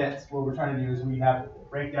 8 bits. What we're trying to do is we have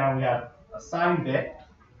a sign bit.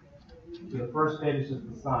 So the first bit is just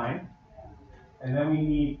the sign, and then we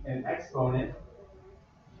need an exponent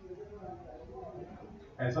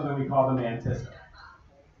and something we call the mantissa.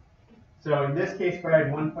 So in this case, if I had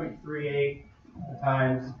 1.38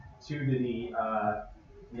 times 2 to the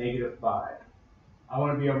negative 5, I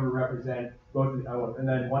want to be able to represent both, and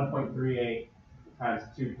then 1.38 times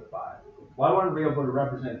 2 to the 5. Well, I want to be able to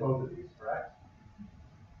represent both of these, correct?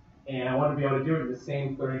 And I want to be able to do it in the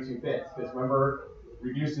same 32 bits, because remember,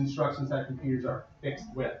 reduced instruction set computers are fixed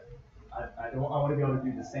width. I want to be able to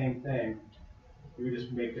do the same thing. We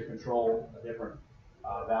just make the control a different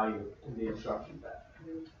value in the instruction set.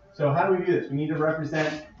 So how do we do this? We need to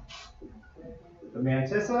represent the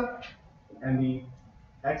mantissa and the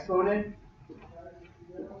exponent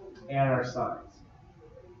and our signs.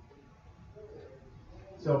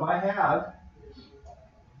 So if I have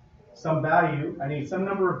some value, I need some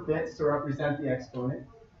number of bits to represent the exponent,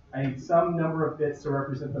 I need some number of bits to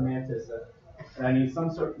represent the mantissa, and I need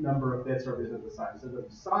some sort of number of bits to represent the sign. So the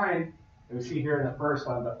sign, that we see here in the first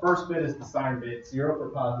one, the first bit is the sign bit, 0 for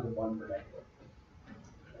positive, 1 for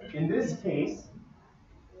negative. In this case,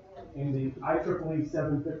 in the IEEE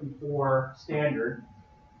 754 standard,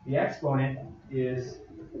 the exponent is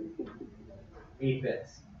 8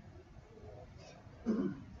 bits.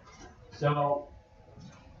 So,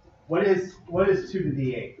 what is 2 to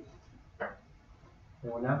the 8?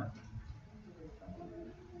 Anyone know?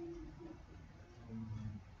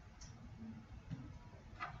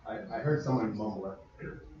 I heard someone mumble it.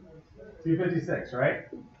 256, right?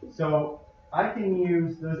 So I can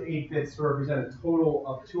use those 8 bits to represent a total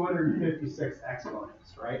of 256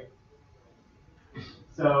 exponents, right?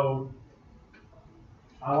 So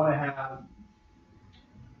I want to have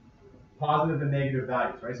positive and negative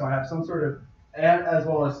values, right? So I have some sort of, and as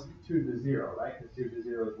well as 2 to the 0, right? Because 2 to the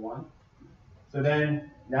 0 is 1. So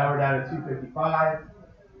then, now we're down to 255,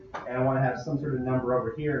 and I want to have some sort of number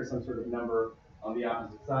over here and some sort of number on the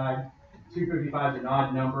opposite side. 255 is an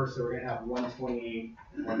odd number, so we're going to have 128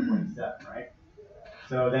 and 127, right?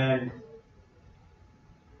 So then,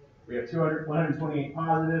 we have 128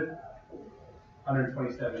 positive,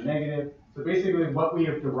 127 negative. So basically what we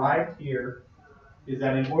have derived here is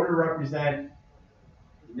that in order to represent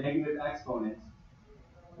negative exponents,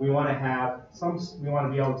 we want to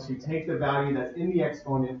be able to take the value that's in the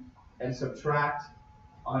exponent and subtract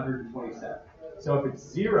 127. So if it's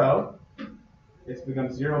 0, it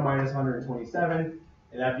becomes 0 minus 127,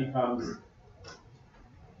 and that becomes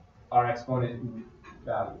our exponent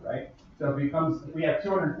value, right? So if we have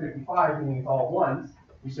 255, meaning it's all ones,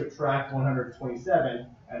 we subtract 127,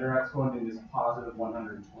 and our exponent is positive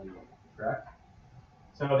 128, correct?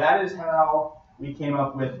 So that is how we came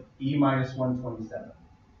up with E minus 127.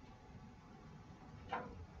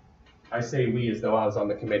 I say we as though I was on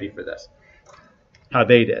the committee for this. How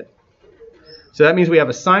they did. So that means we have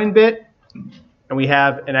a sign bit and we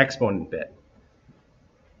have an exponent bit.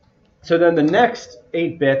 So then the next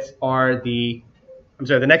 8 bits are the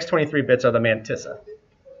next 23 bits are the mantissa.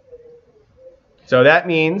 So that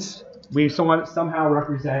means we somehow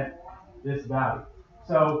represent this value.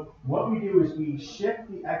 So what we do is we shift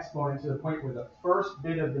the exponent to the point where the first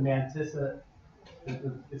bit of the mantissa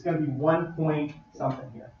It's going to be 1 point something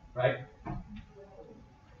here, right?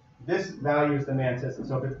 This value is the mantissa.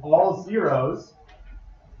 So if it's all zeros,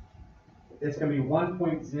 it's going to be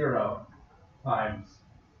 1.0 times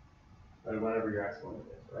whatever your exponent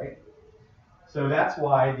is, right? So that's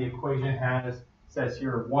why the equation says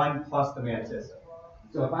here 1 plus the mantissa.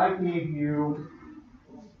 So if I gave you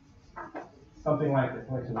something like this,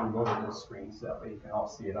 let me just go over this screen so that way you can all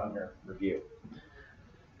see it on your review.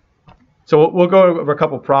 So we'll go over a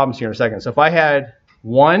couple problems here in a second. So if I had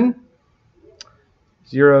 1,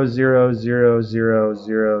 0, 0, 0, 0,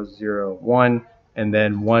 0, 0, 1, and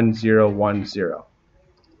then 1, 0, 1, 0.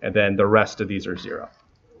 And then the rest of these are 0.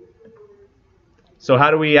 So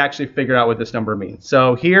how do we actually figure out what this number means?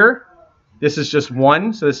 So here, this is just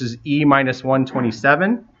 1. So this is e minus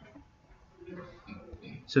 127.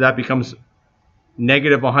 So that becomes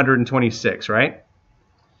negative 126, right?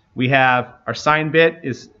 We have our sign bit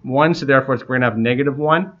is 1, so therefore we're going to have negative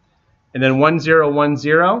 1. And then 1, 0, 1,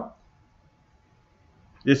 0.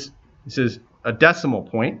 This is a decimal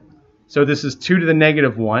point. So this is 2 to the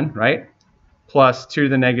negative 1, right? Plus 2 to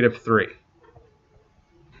the negative 3.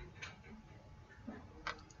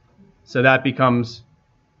 So that becomes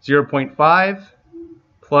 0.5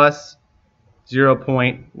 plus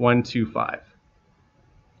 0.125.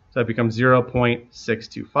 So that becomes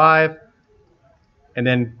 0.625. And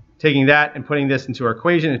then taking that and putting this into our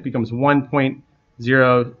equation, it becomes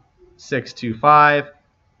 1.0625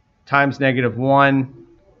 times negative 1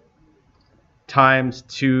 times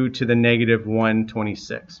 2 to the negative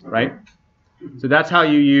 126, right? So that's how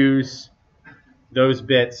you use those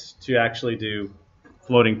bits to actually do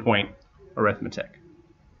floating point arithmetic.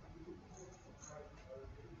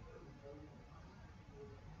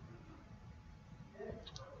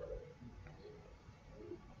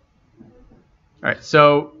 All right,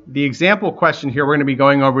 so the example question here, we're going to be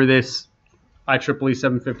going over this IEEE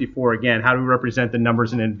 754 again. How do we represent the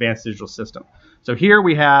numbers in an advanced digital system? So here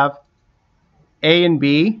we have A and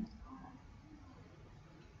B.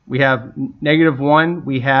 We have negative 1.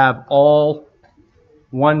 We have all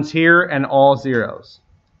 1s here and all 0s.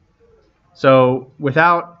 So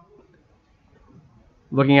without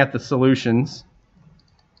looking at the solutions,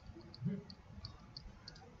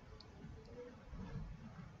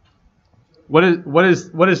 what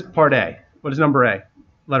is part A? What is number A?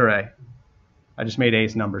 Letter A. I just made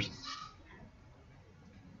A's numbers.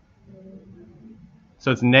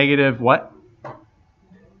 So it's negative what?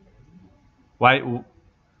 Why?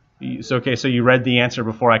 So okay, so you read the answer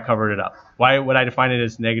before I covered it up. Why would I define it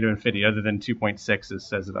as negative infinity other than 2.6 as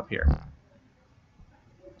says it up here?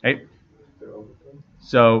 Right?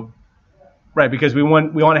 So, right, because we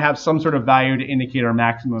want to have some sort of value to indicate our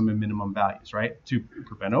maximum and minimum values, right? To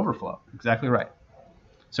prevent overflow. Exactly right.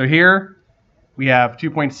 So here we have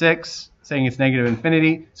 2.6 saying it's negative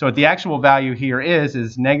infinity. So what the actual value here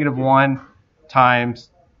is negative 1 times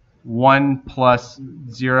 1 plus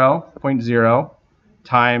 0.0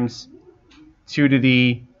 times 2 to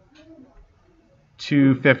the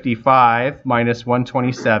 255 minus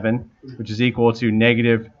 127, which is equal to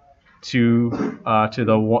negative 2 to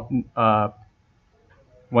the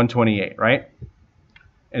 128, right?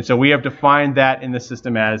 And so we have defined that in the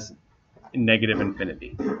system as negative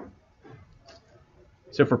infinity.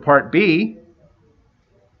 So for part B,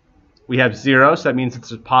 we have 0, so that means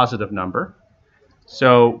it's a positive number.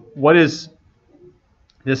 So what is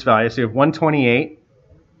this value? So you have 128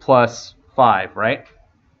 plus 5, right?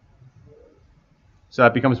 So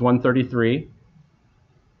that becomes 133.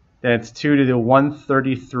 Then it's 2 to the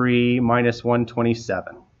 133 minus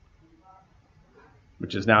 127,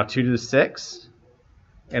 which is now 2 to the 6.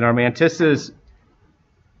 And our mantissa is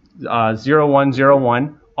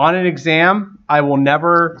 0101. On an exam, I will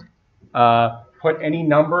never put any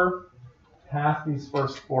number past these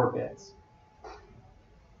first 4 bits.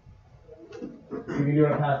 If you can do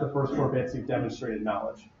it past the first 4 bits, you've demonstrated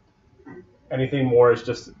knowledge. Anything more is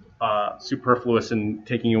just superfluous and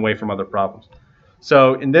taking away from other problems.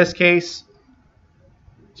 So in this case,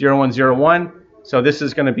 0101. So this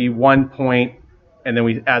is going to be 1 point, and then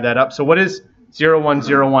we add that up. So what is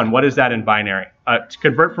 0101? What is that in binary? To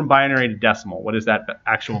convert from binary to decimal, what is that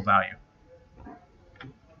actual value?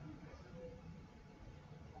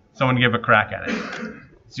 Someone give a crack at it.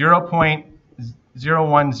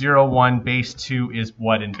 0.0101 base 2 is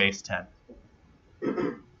what in base 10?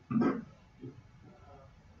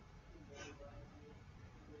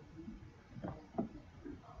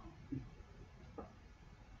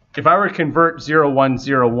 If I were to convert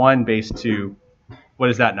 0101 base 2, what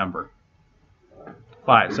is that number?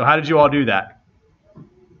 5. So how did you all do that?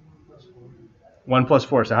 1 plus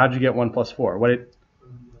 4. So how did you get 1 plus 4? What did?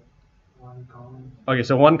 1 column. Okay,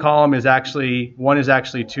 so one column is actually, 1 is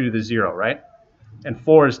actually 2 to the 0, right? And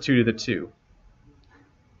 4 is 2 to the 2.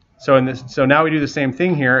 So so now we do the same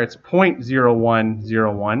thing here. It's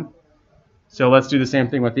 0.0101. So let's do the same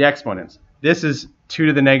thing with the exponents. This is 2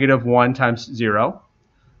 to the negative 1 times 0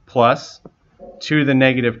 plus 2 to the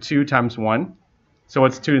negative 2 times 1. So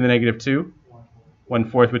what's 2 to the negative 2?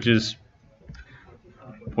 1/4, which is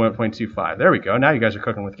 0.25. There we go. Now you guys are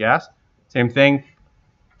cooking with gas. Same thing.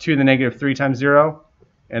 2 to the negative 3 times 0.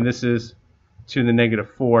 And this is 2 to the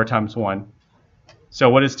negative 4 times 1. So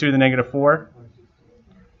what is 2 to the negative 4?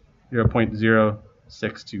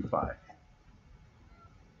 0.0625.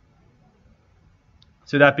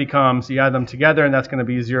 So that becomes, you add them together, and that's going to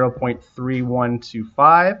be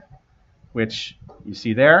 0.3125, which you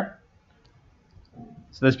see there.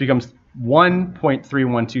 So this becomes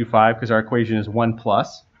 1.3125, because our equation is 1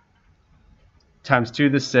 plus, times 2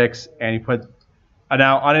 to the 6, and you put,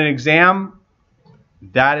 now on an exam,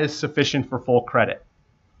 that is sufficient for full credit.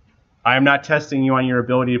 I am not testing you on your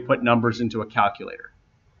ability to put numbers into a calculator.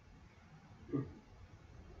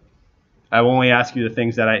 I will only ask you the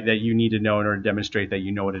things that you need to know in order to demonstrate that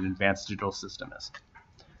you know what an advanced digital system is.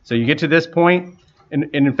 So you get to this point, and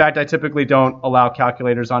in fact, I typically don't allow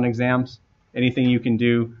calculators on exams. Anything you can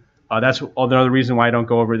do, that's another reason why I don't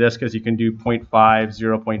go over this, because you can do 0.5,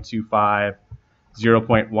 0.25,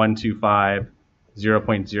 0.125,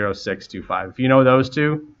 0.0625. If you know those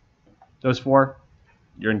four,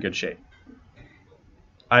 you're in good shape.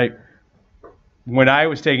 When I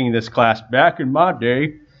was taking this class back in my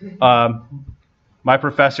day, my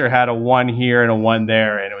professor had a 1 here and a 1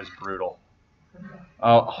 there, and it was brutal.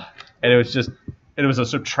 And it was a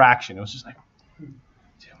subtraction. It was just like,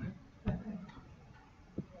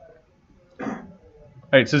 all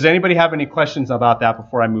right, so does anybody have any questions about that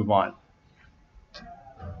before I move on?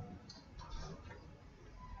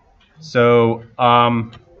 So,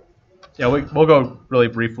 yeah, we'll go really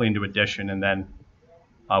briefly into addition, and then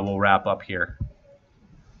we'll wrap up here.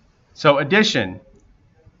 So addition.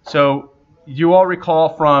 So you all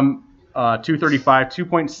recall from 235,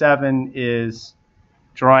 2.7 is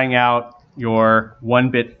drawing out your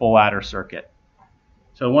 1-bit full adder circuit.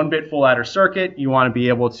 So 1-bit full adder circuit, you want to be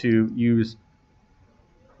able to use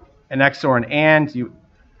an XOR and AND.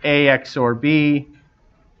 A XOR B,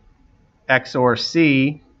 XOR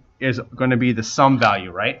C is going to be the sum value,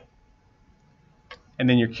 right? And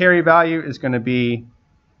then your carry value is going to be,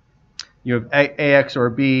 you have A XOR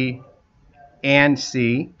B and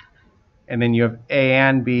C, and then you have A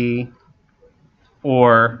and B,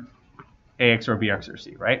 or A XOR B XOR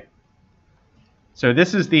C, right? So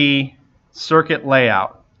this is the circuit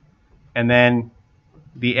layout, and then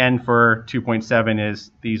the N for 2.7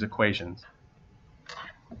 is these equations.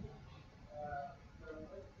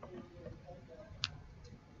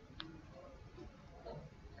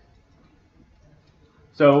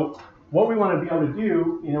 So what we want to be able to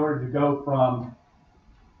do in order to go from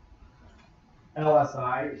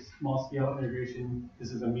LSI, small scale integration,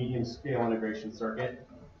 this is a medium scale integration circuit,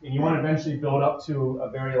 and you want to eventually build up to a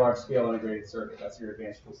very large scale integrated circuit. That's your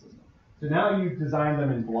advanced tool system. So now you design them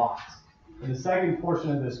in blocks. In the second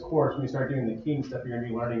portion of this course, when we start doing the keying stuff, you're going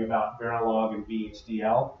to be learning about Verilog and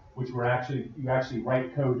VHDL, which you actually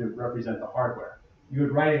write code to represent the hardware. You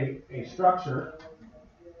would write a structure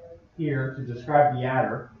here to describe the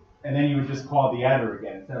adder, and then you would just call the adder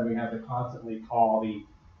again, instead of we have to constantly call the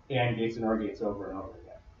AND gates and OR gates over and over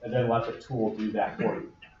again, and then let the tool do that for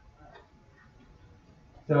you.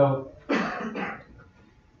 So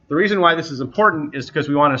the reason why this is important is because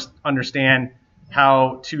we want to understand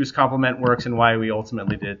how 2's complement works and why we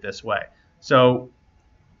ultimately did it this way. So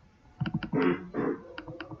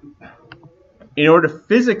in order to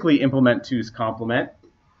physically implement 2's complement,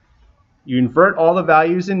 you invert all the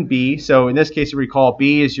values in B. So in this case, you recall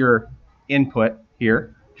B is your input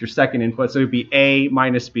here, your second input. So it would be A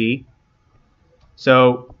minus B.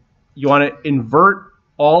 So you want to invert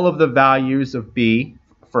all of the values of B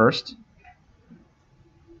first.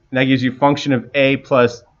 And that gives you function of A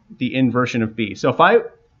plus the inversion of B. So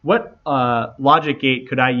what logic gate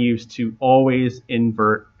could I use to always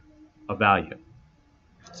invert a value?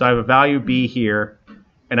 So I have a value B here,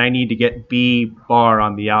 and I need to get B bar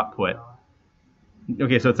on the output.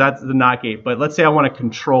 Okay, so that's the NOT gate. But let's say I want to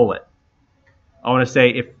control it. I want to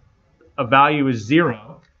say if a value is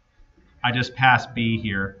 0, I just pass B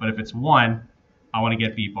here. But if it's 1, I want to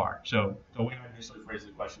get B bar. So the way I initially phrased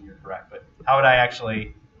the question, you're correct. But how would I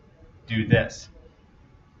actually do this?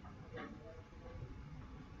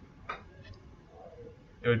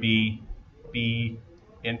 It would be B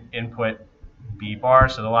input B bar.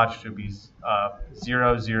 So the logic would be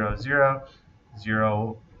 0, 0, 0,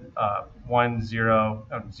 0, 1 0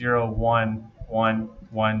 0 1 1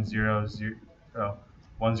 1 0 0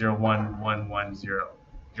 1 0 1 1 1 0.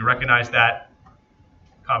 Do you recognize that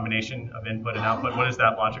combination of input and output? What is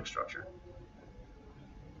that logic structure?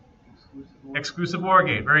 Exclusive OR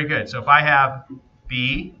gate. Very good. So if I have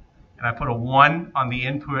B and I put a 1 on the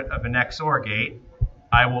input of an XOR gate,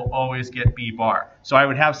 I will always get B bar. So I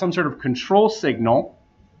would have some sort of control signal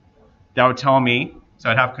that would tell me, so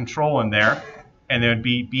I'd have control in there, and there would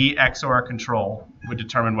be B XOR control would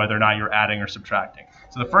determine whether or not you're adding or subtracting.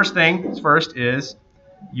 So the first thing first is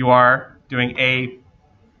you are doing A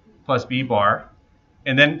plus B bar,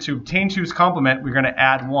 and then to obtain 2's complement, we're going to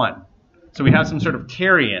add 1. So we have some sort of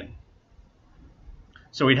carry in.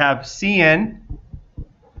 So we'd have Cn,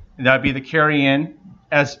 and that would be the carry in,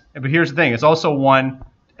 but here's the thing, it's also 1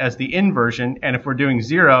 as the inversion, and if we're doing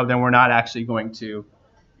 0, then we're not actually going to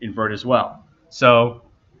invert as well. So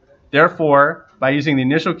therefore, by using the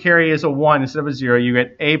initial carry as a 1 instead of a 0, you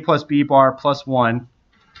get A plus B bar plus 1,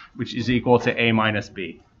 which is equal to A minus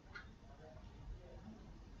B.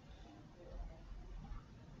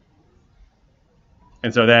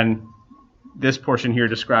 And so then this portion here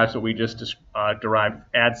describes what we just derived.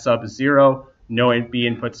 Add sub is 0. No B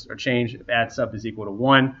inputs are changed. If add sub is equal to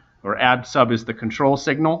 1, or add sub is the control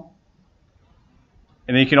signal.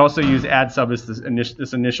 And then you can also use add sub as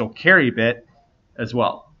this initial carry bit as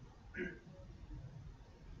well.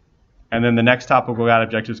 And then the next topic we'll got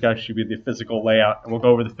objectives should be the physical layout. And we'll go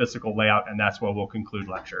over the physical layout, and that's where we'll conclude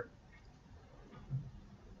lecture.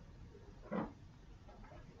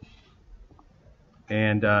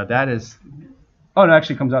 And that is, oh, it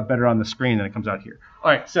actually comes out better on the screen than it comes out here. All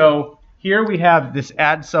right, so here we have this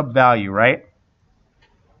add sub value, right,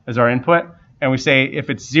 as our input. And we say if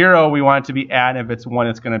it's 0, we want it to be add. If it's 1,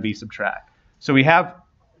 it's going to be subtract. So we have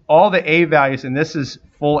all the A values, and this is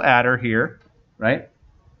full adder here, right?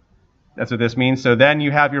 That's what this means. So then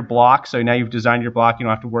you have your block. So now you've designed your block. You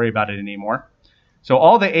don't have to worry about it anymore. So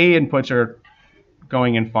all the A inputs are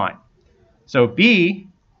going in fine. So B,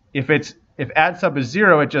 if add sub is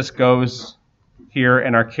 0, it just goes here,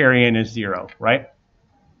 and our carry in is 0, right?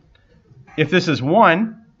 If this is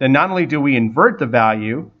 1, then not only do we invert the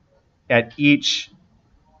value at each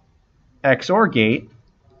XOR gate,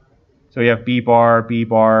 so we have B bar, B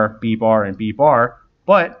bar, B bar, and B bar,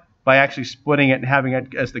 but by actually splitting it and having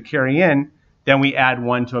it as the carry in, then we add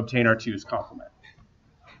 1 to obtain our 2's complement.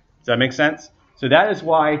 Does that make sense? So that is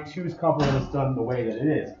why 2's complement is done the way that it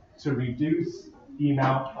is, to reduce the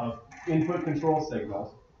amount of input control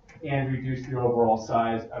signals and reduce the overall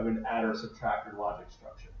size of an adder subtractor logic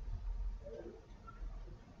structure.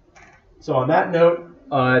 So on that note,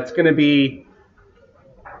 it's going to be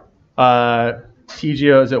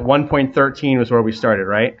TGO is at 1.13 was where we started,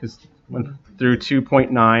 right? Because went through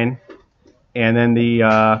 2.9, and then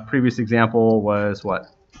the previous example was what?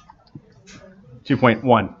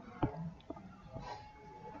 2.1.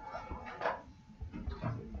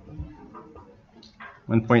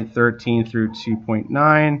 (1.13) through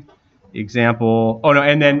 2.9. Example. Oh no,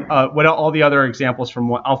 and then what all the other examples from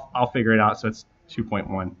what I'll figure it out. So it's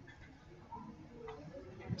 2.1.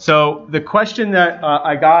 So the question that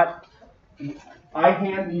I got, I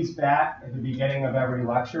hand these back at the beginning of every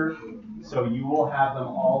lecture, so you will have them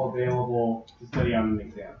all available to study on an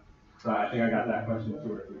exam. So I think I got that question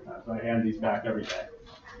 2 or 3 times. So I hand these back every day.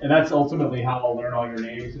 And that's ultimately how I'll learn all your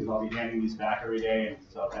names, is I'll be handing these back every day, and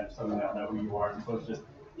so that's something I'll know who you are, as opposed to just,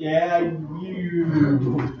 yeah,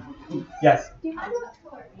 you. Yes? Do you have a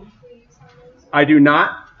color ink, please? I do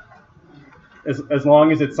not, as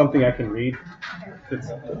long as it's something I can read.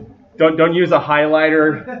 Don't use a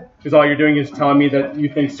highlighter, because all you're doing is telling me that you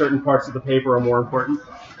think certain parts of the paper are more important.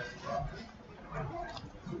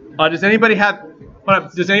 Does anybody have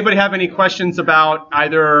any questions about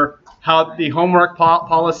either how the homework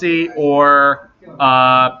policy or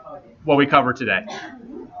what we covered today?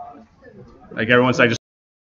 Like everyone's like just